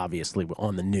 right? Obviously,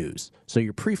 on the news. So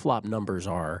your pre-flop numbers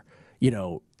are,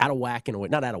 out of whack in a way.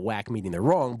 Not out of whack, meaning they're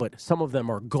wrong, but some of them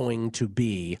are going to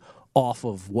be off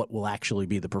of what will actually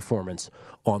be the performance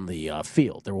on the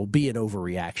field. There will be an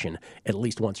overreaction at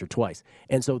least once or twice.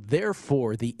 And so,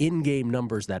 therefore, the in-game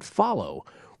numbers that follow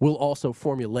will also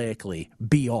formulaically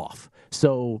be off.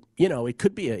 So, it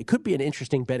could be an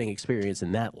interesting betting experience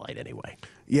in that light anyway.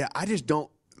 Yeah, I just don't.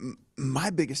 My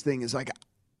biggest thing is,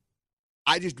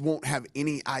 I just won't have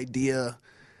any idea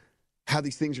how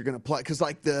these things are going to play. Because,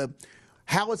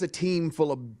 how is a team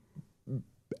full of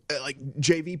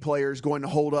JV players going to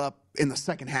hold up in the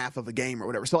second half of a game or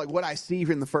whatever? So, what I see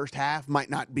in the first half might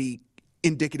not be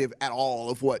indicative at all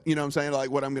of what, what I'm saying?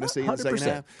 What I'm going to see in the second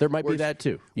half. There might be that,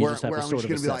 too. You just have to sort of I'm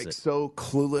just going to be, so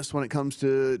clueless when it comes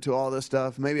to all this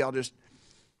stuff. Maybe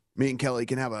me and Kelly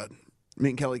can have a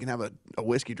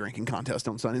whiskey drinking contest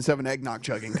on Sunday instead of an eggnog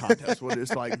chugging contest. We'll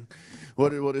just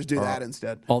we'll just do that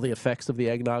instead. All the effects of the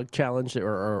eggnog challenge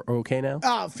are okay now?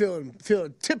 Oh, feeling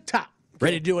tip top.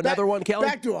 Ready to do another one, Kelly?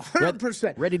 Back to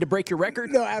 100%. Ready to break your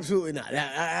record? No, absolutely not.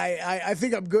 I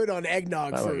think I'm good on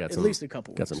eggnog for at least a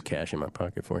couple. Got some cash in my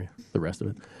pocket for you. The rest of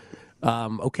it.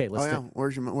 Okay, let's.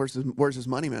 Where's his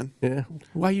money, man? Yeah.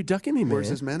 Why are you ducking me, man? Where's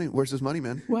his money,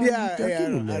 man? I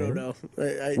don't know.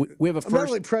 We have a I'm not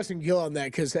really pressing Gil on that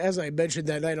because, as I mentioned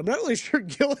that night, I'm not really sure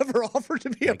Gil ever offered to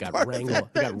be a part of that.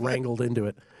 I got wrangled into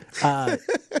it.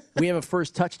 We have a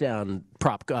first touchdown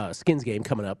prop skins game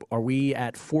coming up. Are we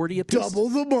at 40 apiece? Double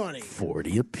the money.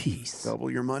 40 apiece. Double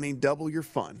your money, double your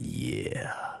fun.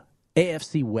 Yeah.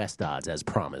 AFC West odds, as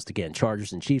promised. Again,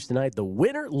 Chargers and Chiefs tonight. The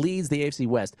winner leads the AFC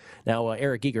West. Now,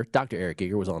 Dr. Eric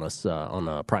Giger was on us on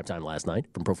Primetime last night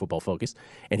from Pro Football Focus,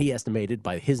 and he estimated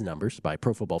by his numbers, by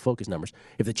Pro Football Focus numbers,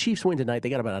 if the Chiefs win tonight, they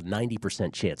got about a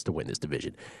 90% chance to win this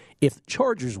division. If the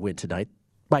Chargers win tonight,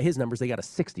 by his numbers, they got a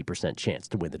 60% chance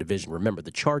to win the division. Remember,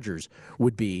 the Chargers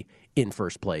would be in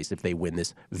first place if they win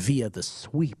this via the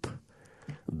sweep.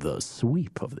 The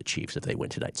sweep of the Chiefs if they win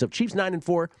tonight. So Chiefs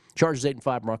 9-4, Chargers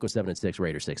 8-5, Broncos 7-6,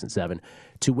 Raiders 6-7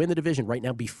 to win the division right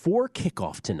now. Before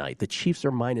kickoff tonight, the Chiefs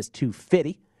are minus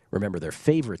 250. Remember, they're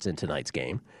favorites in tonight's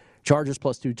game. Chargers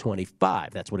plus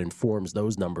 225. That's what informs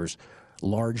those numbers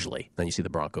largely. Then you see the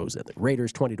Broncos and the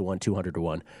Raiders 20-1,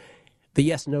 200-1. The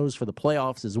yes/nos for the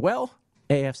playoffs as well.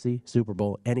 AFC, Super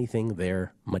Bowl, anything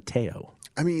there, Mateo.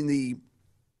 I mean,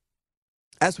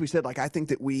 as we said, I think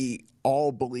that we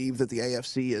all believe that the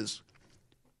AFC is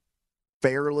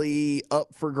fairly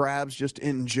up for grabs just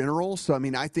in general. So,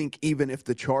 I think even if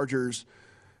the Chargers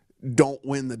don't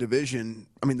win the division,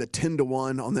 the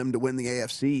 10-1 on them to win the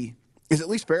AFC is at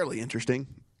least fairly interesting.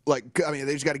 They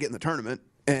just got to get in the tournament.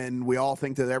 And we all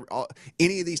think that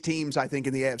any of these teams, I think,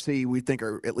 in the AFC, we think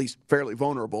are at least fairly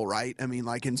vulnerable, right?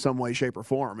 In some way, shape, or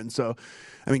form. And so,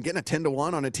 getting a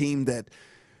 10-1 on a team that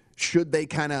should they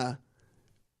kind of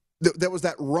there was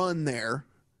that run there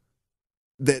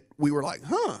that we were like,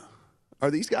 are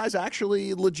these guys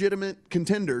actually legitimate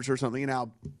contenders or something? And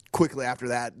now, quickly after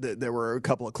that, there were a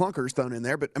couple of clunkers thrown in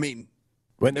there. But,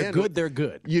 when they're good, they're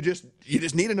good. You just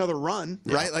need another run,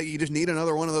 right? You just need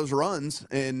another one of those runs.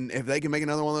 And if they can make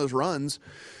another one of those runs,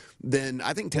 then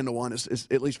I think 10-1 is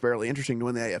at least fairly interesting to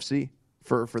win the AFC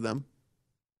for them.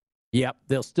 Yep,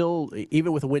 they'll still,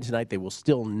 even with a win tonight, they will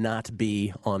still not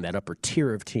be on that upper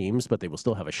tier of teams, but they will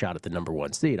still have a shot at the number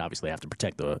one seed. Obviously, have to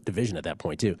protect the division at that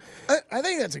point, too. I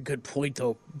think that's a good point,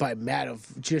 though, by Matt, of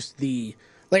just the,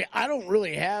 I don't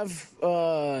really have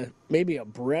maybe a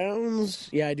Browns.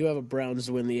 Yeah, I do have a Browns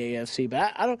to win the AFC,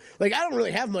 but I don't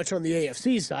really have much on the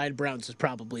AFC side. Browns is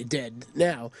probably dead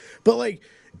now. But,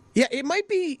 Yeah, it might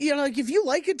be, like if you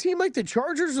like a team like the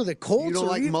Chargers or the Colts. You don't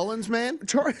like Mullins, man?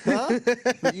 Huh?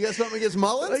 You got something against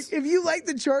Mullins? Like if you like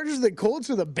the Chargers, the Colts,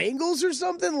 or the Bengals or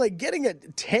something, like getting a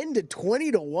 10 to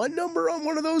 20 to 1 number on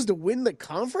one of those to win the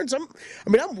conference, I'm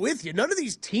with you. None of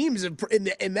these teams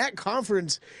in that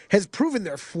conference has proven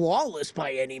they're flawless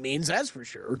by any means, that's for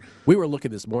sure. We were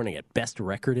looking this morning at best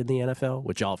record in the NFL,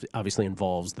 which obviously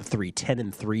involves the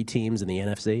 10-3 teams in the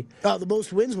NFC. The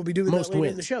most wins, we'll be doing that later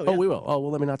in the show. Oh, we will. Oh,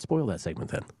 well, let me not spoil that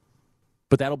segment then.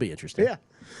 But that'll be interesting.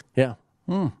 Yeah.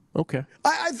 Okay.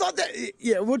 I thought that,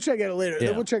 we'll check it out later.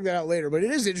 Yeah. We'll check that out later. But it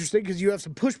is interesting because you have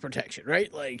some push protection,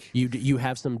 right? Like you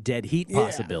have some dead heat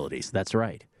possibilities. That's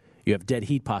right. You have dead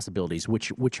heat possibilities,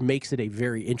 which makes it a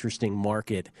very interesting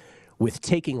market with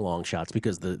taking long shots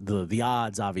because the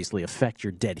odds obviously affect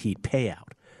your dead heat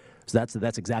payout. So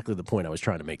that's exactly the point I was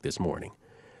trying to make this morning.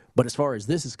 But as far as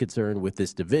this is concerned with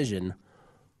this division,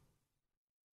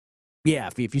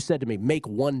 if you said to me, make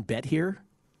one bet here,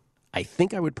 I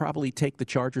think I would probably take the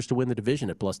Chargers to win the division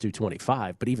at plus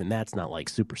 225, but even that's not like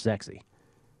super sexy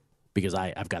because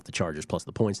I've got the Chargers plus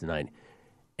the points tonight,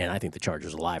 and I think the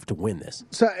Chargers are alive to win this.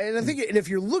 So, and I think if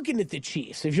you're looking at the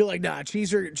Chiefs, if you're like,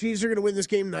 Chiefs are going to win this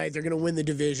game tonight, they're going to win the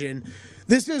division.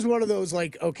 This is one of those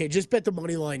like, okay, just bet the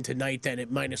money line tonight then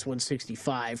at minus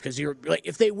 165 because you're like,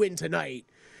 if they win tonight,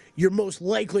 you're most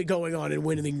likely going on and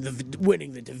winning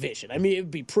the division. I mean, it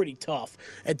would be pretty tough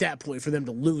at that point for them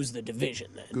to lose the division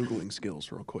then. Googling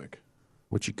skills real quick.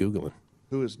 What you Googling?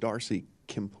 Who is Darcy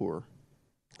Kempur?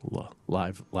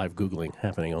 Live Googling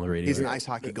happening on the radio. He's an ice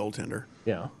hockey goaltender.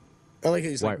 Yeah. I like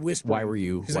he's like whispering. Why were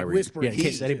you? He's like whispering. Yeah, in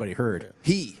case anybody heard.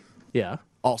 He. Yeah.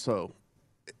 Also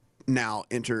now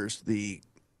enters the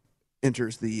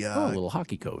little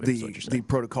hockey code. The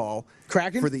protocol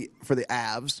Kraken for the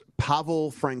Avs.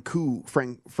 Pavel Francouz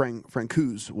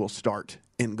will start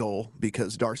in goal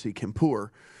because Darcy Kempur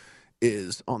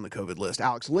is on the COVID list.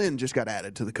 Alex Lynn just got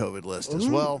added to the COVID list as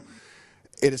well.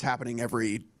 It is happening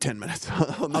every 10 minutes.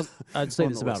 I'd say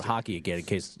this about hockey again in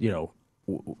case,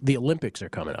 the Olympics are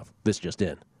coming up. This just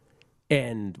in.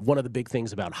 And one of the big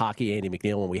things about hockey, Andy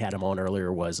McNeil, when we had him on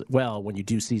earlier, was, when you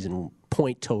do season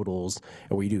point totals,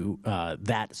 and we do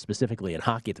that specifically in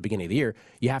hockey at the beginning of the year,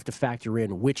 you have to factor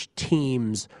in which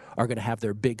teams are going to have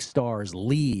their big stars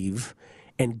leave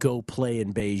and go play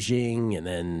in Beijing, and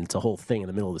then it's a whole thing in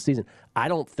the middle of the season. I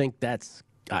don't think that's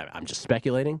 – I'm just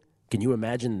speculating. Can you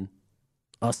imagine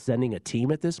us sending a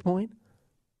team at this point,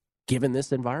 given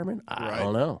this environment? I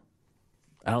don't know.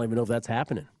 I don't even know if that's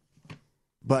happening.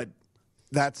 But –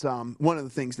 that's one of the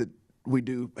things that we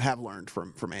do have learned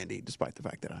from Andy, despite the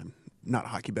fact that I'm not a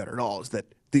hockey bettor at all, is that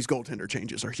these goaltender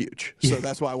changes are huge. So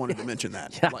that's why I wanted to mention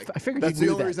that. I figured that's the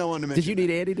only reason I wanted to mention. Did you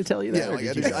need Andy to tell you that?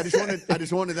 Yeah, I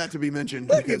just wanted that to be mentioned.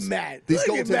 Look at Matt. These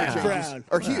goaltender changes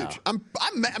are huge. I'm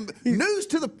news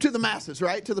to the masses,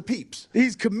 right? To the peeps.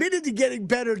 He's committed to getting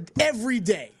better every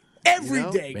day. Every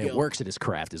day. Man, works at his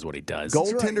craft is what he does.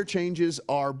 Goaltender changes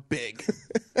are big.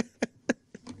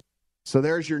 So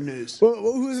there's your news. Well,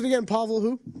 who is it again? Pavel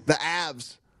who? The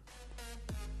Avs.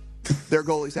 Their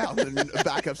goalie's out and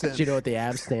backups in. Do you know what the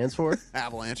Avs stands for?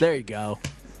 Avalanche. There you go.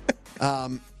 Put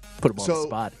him on the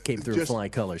spot. Came through in flying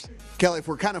colors. Kelly, if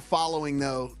we're kind of following,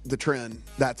 though, the trend,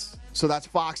 that's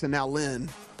Fox and now Lynn.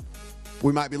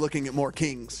 We might be looking at more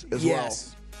Kings as well.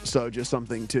 So just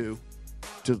something to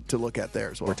look at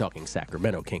there as well. We're talking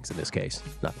Sacramento Kings in this case,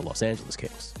 not the Los Angeles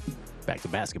Kings. Back to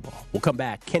basketball. We'll come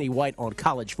back. Kenny White on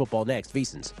college football next.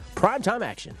 VSiN's primetime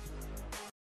action.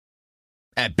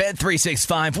 At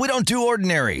Bet365, we don't do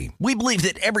ordinary. We believe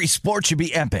that every sport should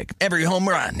be epic. Every home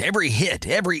run, every hit,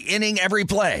 every inning, every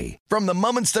play. From the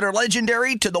moments that are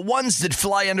legendary to the ones that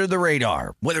fly under the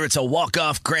radar. Whether it's a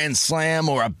walk-off grand slam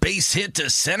or a base hit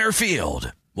to center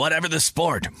field. Whatever the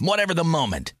sport, whatever the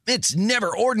moment. It's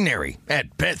never ordinary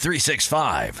at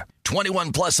Bet365.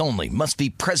 21 plus only. Must be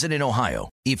present in Ohio.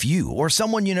 If you or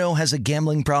someone you know has a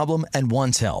gambling problem and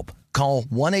wants help, call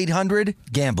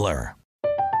 1-800-GAMBLER.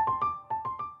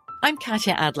 I'm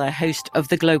Katya Adler, host of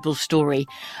The Global Story.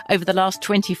 Over the last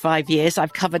 25 years,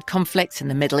 I've covered conflicts in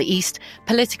the Middle East,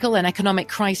 political and economic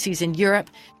crises in Europe,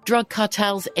 drug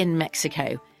cartels in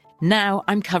Mexico. Now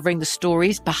I'm covering the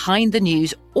stories behind the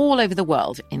news all over the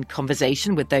world in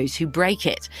conversation with those who break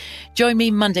it. Join me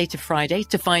Monday to Friday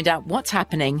to find out what's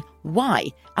happening, why,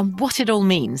 and what it all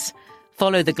means.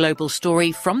 Follow The Global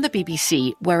Story from the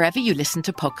BBC wherever you listen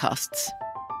to podcasts.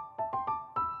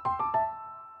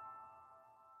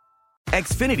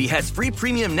 Xfinity has free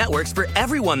premium networks for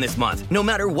everyone this month, no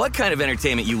matter what kind of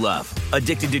entertainment you love.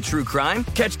 Addicted to true crime?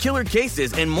 Catch killer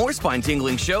cases and more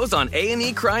spine-tingling shows on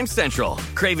A&E Crime Central.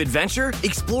 Crave adventure?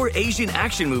 Explore Asian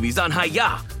action movies on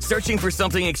Hi-YAH. Searching for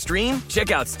something extreme? Check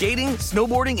out skating,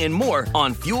 snowboarding, and more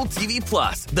on Fuel TV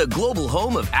Plus, the global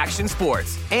home of action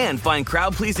sports. And find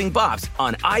crowd-pleasing bops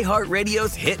on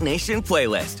iHeartRadio's Hit Nation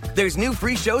playlist. There's new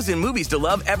free shows and movies to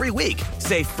love every week.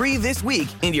 Say free this week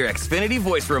in your Xfinity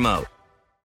voice remote.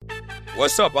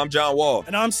 What's up? I'm John Wall.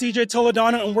 And I'm CJ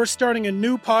Toledano, and we're starting a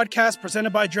new podcast presented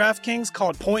by DraftKings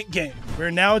called Point Game. We're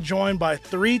now joined by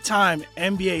three-time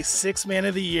NBA Sixth Man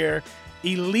of the Year,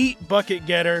 elite bucket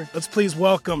getter. Let's please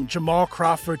welcome Jamal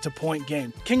Crawford to Point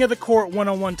Game. King of the Court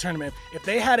one-on-one tournament. If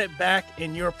they had it back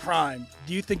in your prime,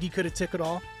 do you think you could have took it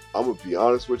all? I'm going to be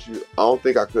honest with you. I don't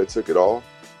think I could have took it all,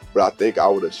 but I think I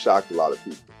would have shocked a lot of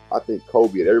people. I think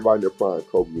Kobe and everybody in their prime,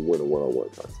 Kobe would win a one-on-one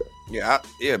contest.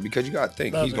 Yeah, because you got to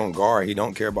think. He's going to guard. He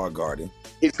don't care about guarding.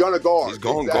 He's going to guard. He's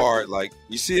going to guard. Like,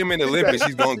 you see him in the Olympics,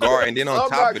 he's going to guard. And then on top of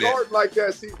that. I'm not guarding like that,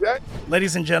 CJ.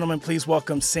 Ladies and gentlemen, please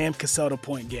welcome Sam Cassell to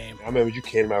Point Game. I remember you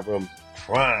came out from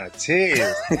prime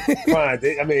 10.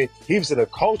 I mean, he was in a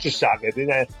culture shock. And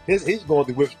then he's going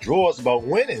through withdrawals about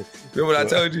winning. Remember what I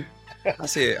told you? I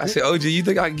said, OG, you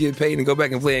think I can get paid and go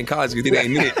back and play in college because it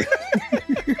ain't it?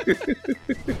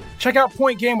 Check out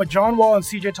Point Game with John Wall and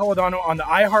CJ Toledano on the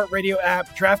iHeartRadio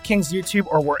app, DraftKings YouTube,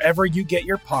 or wherever you get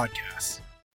your podcasts.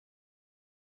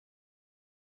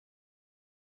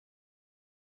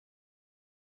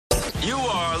 You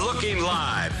are looking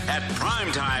live at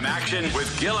Primetime Action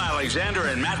with Gil Alexander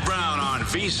and Matt Brown on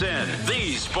VSiN,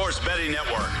 the Sports Betting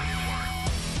Network.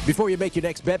 Before you make your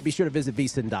next bet, be sure to visit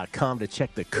vsin.com to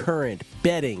check the current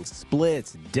betting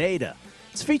splits data.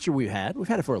 It's a feature we've had. We've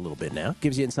had it for a little bit now.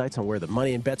 Gives you insights on where the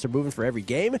money and bets are moving for every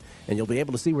game, and you'll be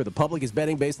able to see where the public is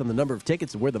betting based on the number of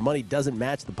tickets and where the money doesn't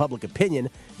match the public opinion.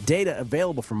 Data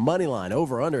available for Moneyline,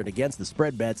 over, under, and against the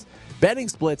spread bets. Betting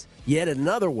splits, yet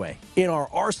another way in our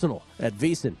arsenal at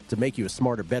VSiN to make you a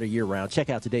smarter, better year-round. Check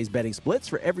out today's betting splits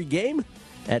for every game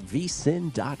at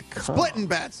vsin.com. Splitting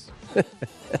bets.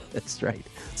 That's right.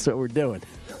 That's what we're doing.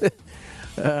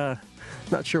 Not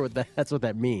sure that's what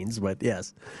that means, but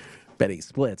yes. Betting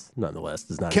splits, nonetheless,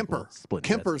 does not split.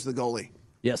 Kemper's the goalie.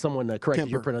 Yeah, someone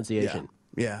corrected your pronunciation.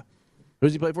 Yeah.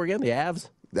 Who's he play for again? The Avs?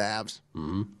 The Avs.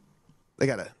 Mm-hmm. They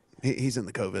got he's in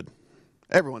the COVID.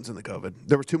 Everyone's in the COVID.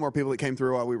 There were two more people that came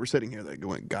through while we were sitting here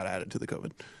that got added to the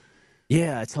COVID.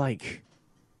 Yeah, it's like...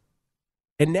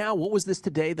 And now, what was this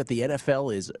today that the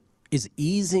NFL is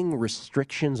easing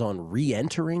restrictions on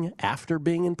re-entering after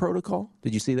being in protocol?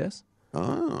 Did you see this?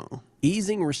 Oh.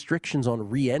 Easing restrictions on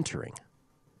re-entering.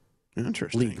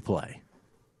 Interesting. League play.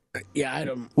 Yeah, I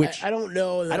don't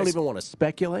know. I don't even want to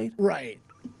speculate. Right.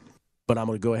 But I'm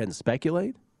going to go ahead and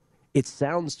speculate. It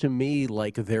sounds to me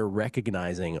like they're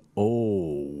recognizing,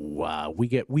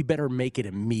 we better make it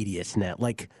immediate now.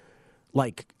 Like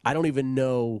I don't even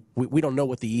know. We don't know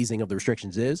what the easing of the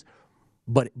restrictions is,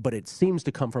 but it seems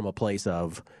to come from a place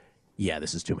of,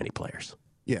 this is too many players.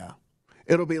 Yeah,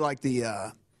 it'll be like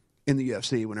the. In the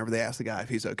UFC, whenever they ask the guy if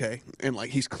he's okay, and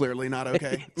he's clearly not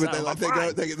okay, but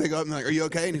they go up and like, "Are you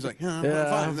okay?" And he's like, "Yeah,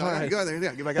 I'm fine. Like, go there,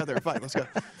 get back out there and fight. Let's go."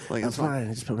 Like, I'm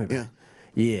fine. Just put me back.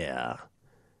 Yeah.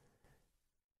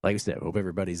 Like I said, I hope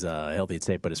everybody's healthy and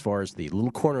safe. But as far as the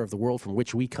little corner of the world from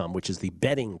which we come, which is the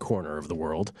betting corner of the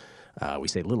world, we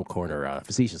say little corner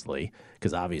facetiously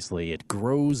because obviously it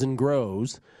grows and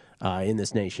grows in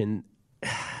this nation.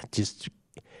 Just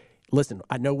listen.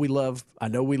 I know we love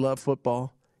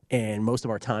football. And most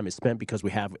of our time is spent because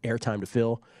we have airtime to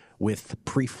fill with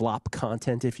pre-flop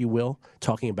content, if you will,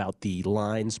 talking about the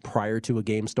lines prior to a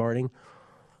game starting.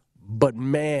 But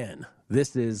man,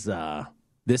 this is tough.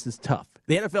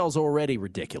 The NFL is already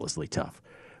ridiculously tough.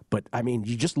 But I mean,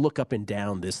 you just look up and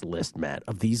down this list, Matt,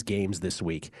 of these games this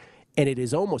week, and it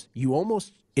is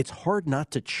it's hard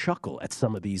not to chuckle at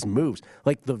some of these moves.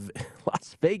 Like the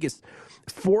Las Vegas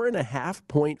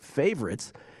 4.5-point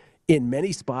favorites in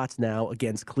many spots now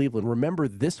against Cleveland. Remember,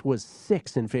 this was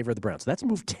 6 in favor of the Browns. So that's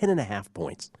moved 10.5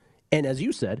 points. And as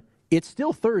you said, it's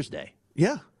still Thursday.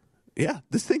 Yeah.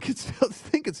 This thing could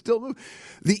still move.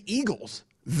 The Eagles.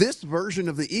 This version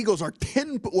of the Eagles are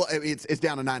 10. Well, it's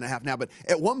down to 9.5 now. But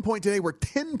at one point today, we're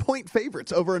 10-point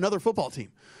favorites over another football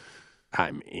team.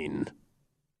 I mean,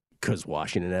 because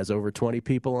Washington has over 20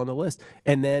 people on the list.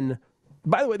 And then,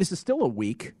 by the way, this is still a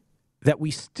week that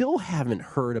we still haven't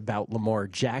heard about Lamar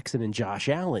Jackson and Josh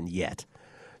Allen yet.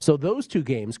 So those two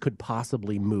games could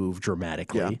possibly move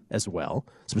dramatically as well.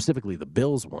 Specifically the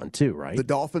Bills one too, right? The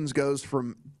Dolphins goes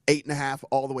from 8.5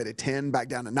 all the way to 10, back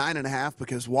down to 9.5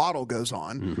 because Waddle goes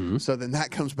on. Mm-hmm. So then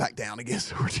that comes back down again.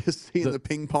 So we're just seeing the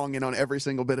ping pong in on every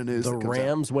single bit of news. The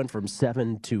Rams went from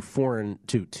 7 to 4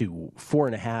 to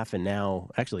 4.5, and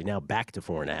now back to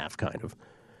 4.5, kind of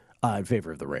in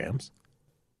favor of the Rams.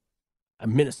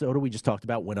 Minnesota, we just talked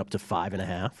about, went up to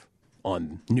 5.5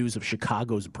 on news of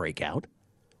Chicago's breakout.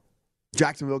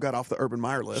 Jacksonville got off the Urban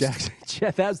Meyer list.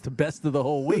 Jeff, that's the best of the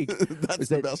whole week. That's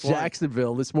the best one.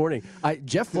 Jacksonville this morning.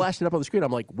 Jeff flashed it up on the screen.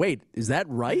 I'm like, wait, is that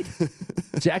right?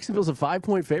 Jacksonville's a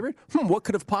 5-point favorite? What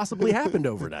could have possibly happened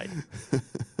overnight?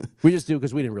 We just do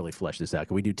because we didn't really flesh this out.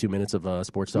 Can we do 2 minutes of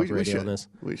sports talk radio on this?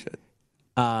 We should.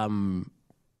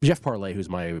 Jeff Parlay, who's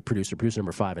my producer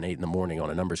number 5 and 8 in the morning on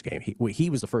a numbers game, he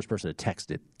was the first person to text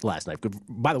it last night.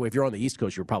 By the way, if you're on the East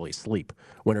Coast, you were probably asleep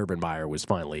when Urban Meyer was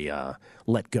finally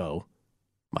let go.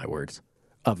 My words,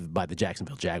 by the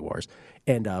Jacksonville Jaguars.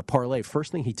 And Parlay,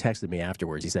 first thing he texted me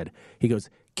afterwards, he said,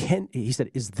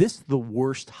 is this the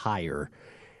worst hire,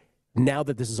 now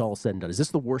that this is all said and done, is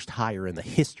this the worst hire in the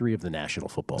history of the National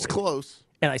Football League? It's close.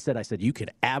 And I said, you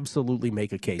could absolutely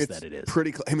make a case that it is.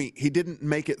 Pretty close. I mean, he didn't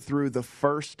make it through the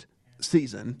first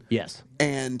season. Yes.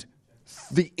 And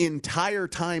the entire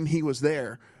time he was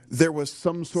there was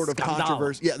some sort of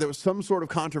controversy. Yeah, there was some sort of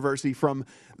controversy from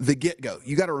the get-go.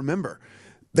 You got to remember,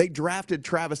 they drafted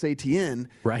Travis Etienne.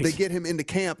 Right. They get him into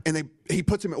camp, and he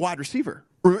puts him at wide receiver.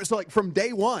 So, like, from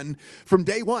day one,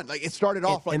 like, it started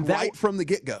off right from the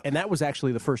get-go. And that was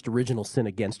actually the first original sin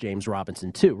against James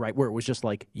Robinson, too, right? Where it was just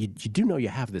like, you do know you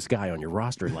have this guy on your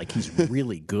roster, like, he's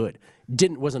really good.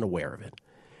 Wasn't aware of it.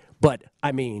 But,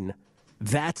 I mean,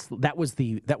 that was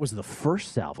the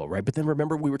first salvo, right? But then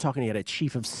remember, we were talking, he had a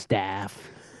chief of staff,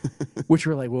 which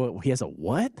we're like, well, he has a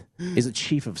what? Is a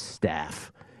chief of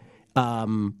staff?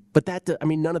 But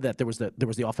none of that. There was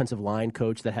the offensive line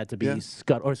coach that had to be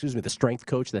the strength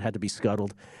coach that had to be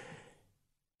scuttled.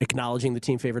 Acknowledging the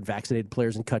team favored vaccinated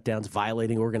players and cutdowns,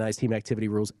 violating organized team activity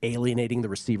rules, alienating the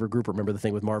receiver group. Remember the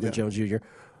thing with Marvin Jones Jr.,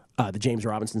 the James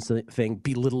Robinson thing,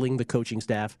 belittling the coaching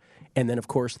staff, and then of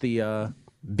course the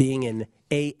being an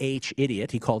AH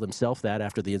idiot. He called himself that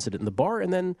after the incident in the bar,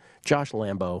 and then Josh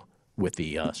Lambo with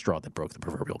the straw that broke the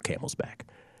proverbial camel's back.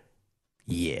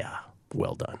 Yeah,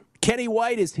 well done. Kenny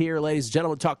White is here, ladies and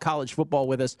gentlemen, talk college football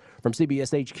with us from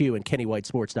CBS HQ and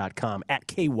KennyWhiteSports.com, at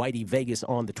KWhitey Vegas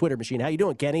on the Twitter machine. How you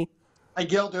doing, Kenny? Hi,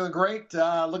 Gil. Doing great.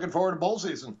 Looking forward to bowl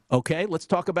season. Okay, let's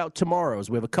talk about tomorrow's.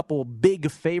 We have a couple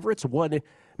big favorites, one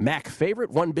MAC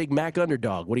favorite, one big MAC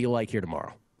underdog. What do you like here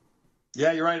tomorrow?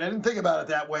 Yeah, you're right. I didn't think about it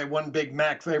that way. One big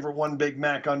MAC favorite, one big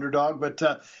MAC underdog. But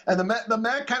and the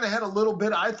MAC kind of had a little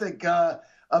bit, I think,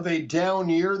 of a down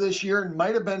year this year. It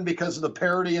might have been because of the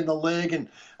parity in the league. And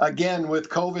again, with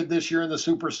COVID this year and the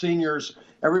super seniors,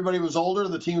 everybody was older,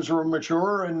 the teams were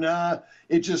mature, and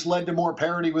it just led to more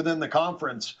parity within the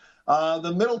conference.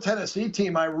 The Middle Tennessee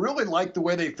team, I really like the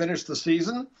way they finished the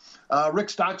season. Rick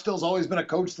Stockstill's always been a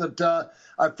coach that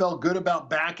I felt good about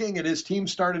backing, and his team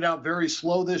started out very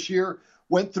slow this year,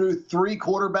 went through 3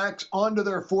 quarterbacks, onto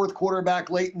their 4th quarterback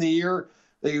late in the year.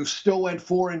 They still went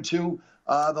 4-2.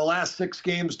 The last 6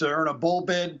 games to earn a bowl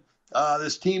bid.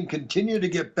 This team continued to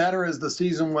get better as the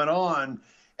season went on.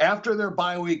 After their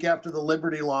bye week, after the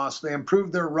Liberty loss, they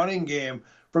improved their running game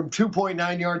from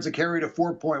 2.9 yards a carry to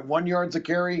 4.1 yards a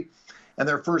carry, and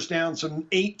their first downs from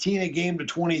 18 a game to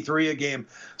 23 a game.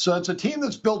 So it's a team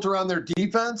that's built around their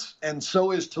defense, and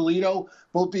so is Toledo.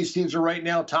 Both these teams are right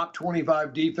now top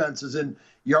 25 defenses in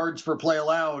yards per play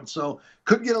allowed. So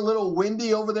could get a little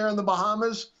windy over there in the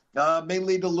Bahamas. May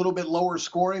lead to a little bit lower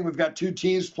scoring. We've got 2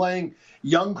 teams playing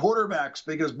young quarterbacks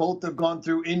because both have gone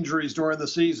through injuries during the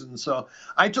season. So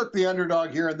I took the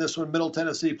underdog here in this one, Middle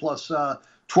Tennessee plus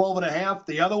 12.5.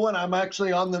 The other one, I'm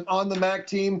actually on the MAC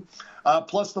team,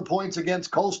 plus the points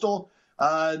against Coastal.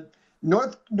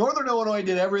 Northern Illinois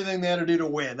did everything they had to do to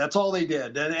win. That's all they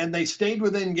did. And they stayed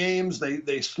within games.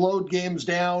 They slowed games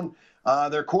down.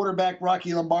 Their quarterback,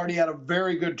 Rocky Lombardi, had a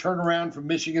very good turnaround from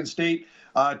Michigan State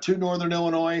to Northern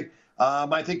Illinois.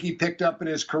 I think he picked up in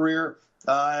his career.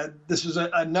 This is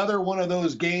another one of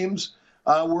those games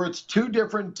where it's 2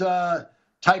 different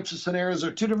types of scenarios,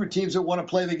 or 2 different teams that want to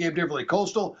play the game differently.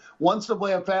 Coastal wants to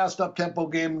play a fast, up-tempo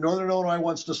game. Northern Illinois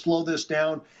wants to slow this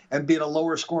down and be in a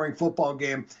lower-scoring football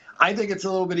game. I think it's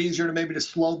a little bit easier to maybe to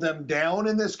slow them down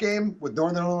in this game with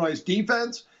Northern Illinois'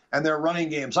 defense and their running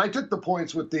games. I took the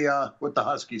points with the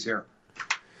Huskies here.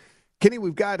 Kenny,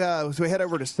 we've got, so we head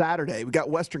over to Saturday. We've got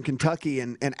Western Kentucky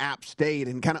and App State,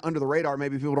 and kind of under the radar,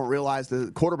 maybe people don't realize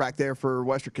the quarterback there for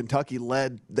Western Kentucky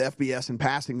led the FBS in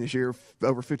passing this year,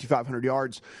 over 5,500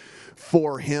 yards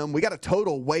for him. We got a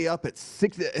total way up at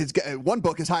 60. One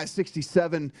book as high as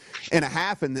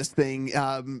 67.5 in this thing.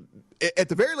 At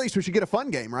the very least, we should get a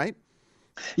fun game, right?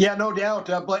 Yeah, no doubt.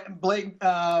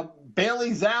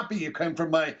 Bailey Zappi, who came from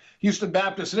my Houston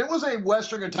Baptist, and it was a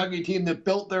Western Kentucky team that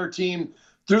built their team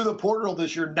through the portal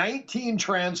this year. 19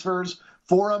 transfers,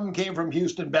 4 of them came from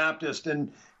Houston Baptist.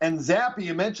 And Zappe,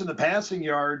 you mentioned the passing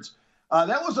yards.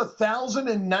 That was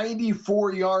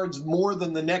 1,094 yards more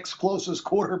than the next closest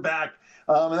quarterback.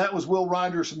 And that was Will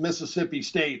Rogers from Mississippi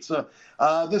State. So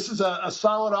this is a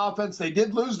solid offense. They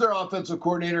did lose their offensive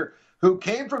coordinator, who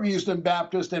came from Houston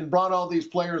Baptist and brought all these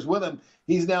players with him.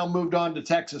 He's now moved on to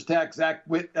Texas Tech. Zach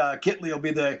Kittley will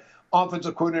be the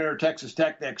offensive coordinator at Texas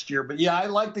Tech next year. But, yeah, I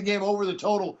like the game over the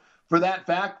total for that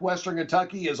fact. Western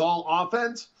Kentucky is all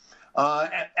offense.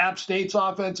 App State's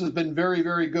offense has been very,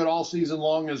 very good all season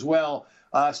long as well.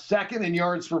 Second in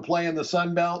yards per play in the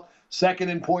Sun Belt. Second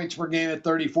in points per game at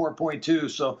 34.2.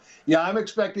 So, yeah, I'm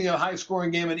expecting a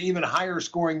high-scoring game and even higher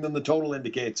scoring than the total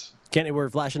indicates. Kenny, we're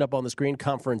flashing up on the screen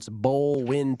Conference Bowl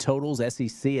win totals,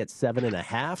 SEC at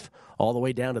 7.5, all the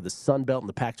way down to the Sun Belt and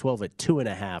the Pac-12 at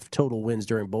 2.5 total wins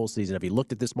during bowl season. Have you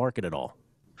looked at this market at all?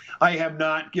 I have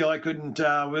not, Gil. I couldn't.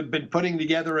 We've been putting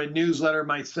together a newsletter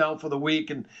myself for the week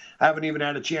and haven't even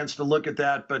had a chance to look at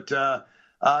that. But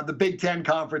the Big Ten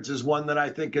Conference is one that I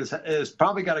think is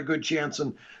probably got a good chance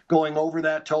in going over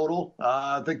that total.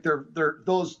 I think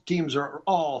those teams are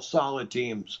all solid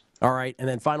teams. All right, and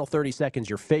then final 30 seconds,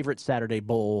 your favorite Saturday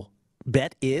Bowl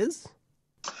bet is?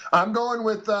 I'm going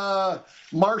with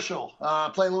Marshall,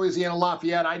 playing Louisiana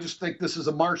Lafayette. I just think this is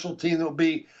a Marshall team that will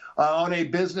be on a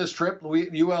business trip.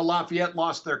 UL Lafayette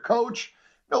lost their coach.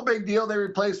 No big deal. They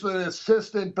replaced with an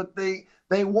assistant, but they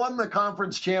won the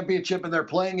conference championship, and they're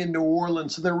playing in New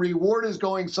Orleans. So their reward is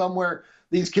going somewhere.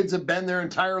 These kids have been their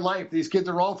entire life. These kids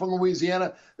are all from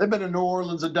Louisiana. They've been in New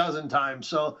Orleans a dozen times.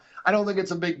 So I don't think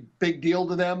it's a big deal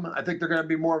to them. I think they're going to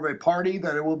be more of a party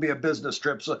than it will be a business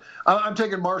trip. So I'm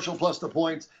taking Marshall plus the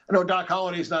points. I know Doc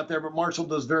Holliday's not there, but Marshall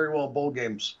does very well in bowl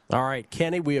games. All right,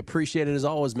 Kenny, we appreciate it as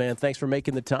always, man. Thanks for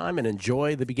making the time, and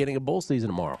enjoy the beginning of bowl season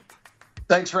tomorrow.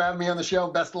 Thanks for having me on the show.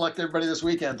 Best of luck to everybody this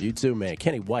weekend. You too, man.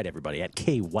 Kenny White, everybody, at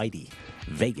K Whitey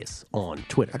Vegas on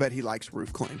Twitter. I bet he likes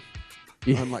Roof Claim,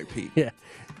 unlike Pete. Yeah.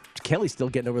 Kelly's still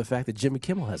getting over the fact that Jimmy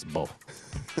Kimmel has a bowl.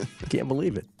 Can't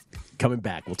believe it. Coming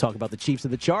back, we'll talk about the Chiefs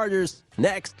and the Chargers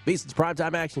next. VSiN's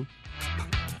primetime action.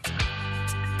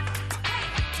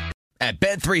 At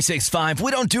Bet365, we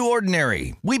don't do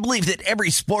ordinary. We believe that every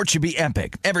sport should be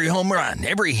epic. Every home run,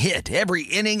 every hit, every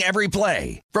inning, every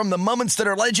play. From the moments that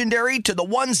are legendary to the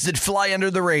ones that fly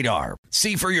under the radar.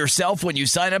 See for yourself when you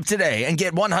sign up today and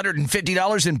get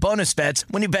 $150 in bonus bets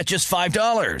when you bet just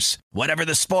 $5. Whatever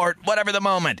the sport, whatever the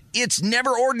moment, it's never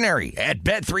ordinary at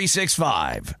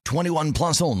Bet365. 21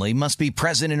 plus only. Must be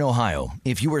present in Ohio.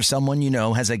 If you or someone you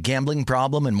know has a gambling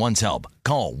problem and wants help,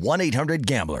 call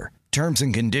 1-800-GAMBLER. Terms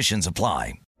and conditions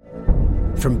apply.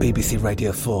 From BBC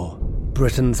Radio 4,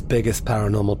 Britain's biggest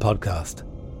paranormal podcast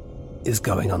is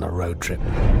going on a road trip.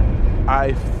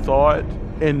 I thought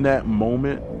in that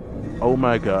moment, oh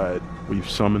my God, we've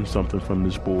summoned something from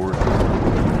this board.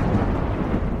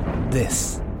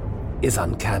 This is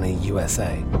Uncanny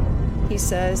USA. He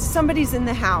says, somebody's in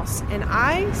the house, and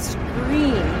I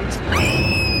screamed.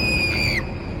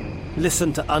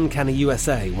 Listen to Uncanny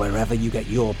USA wherever you get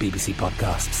your BBC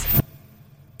podcasts,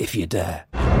 if you dare.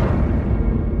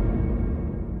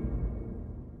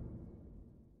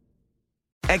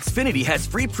 Xfinity has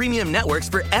free premium networks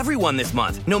for everyone this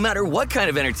month, no matter what kind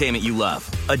of entertainment you love.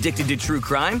 Addicted to true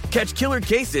crime? Catch killer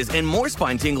cases and more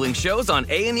spine-tingling shows on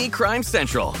A&E Crime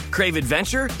Central. Crave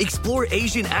adventure? Explore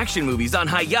Asian action movies on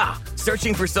Hi-YAH.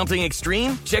 Searching for something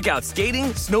extreme? Check out skating,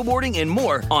 snowboarding, and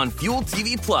more on Fuel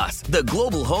TV Plus, the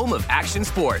global home of action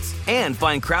sports. And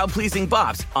find crowd-pleasing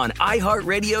bops on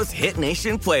iHeartRadio's Hit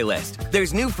Nation playlist.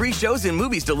 There's new free shows and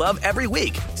movies to love every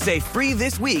week. Say free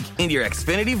this week in your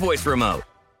Xfinity voice remote.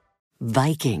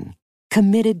 Viking,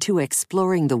 committed to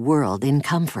exploring the world in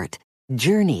comfort.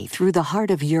 Journey through the heart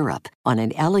of Europe on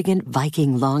an elegant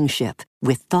Viking longship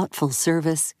with thoughtful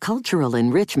service, cultural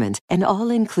enrichment, and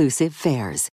all-inclusive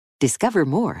fares. Discover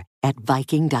more at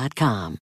Viking.com.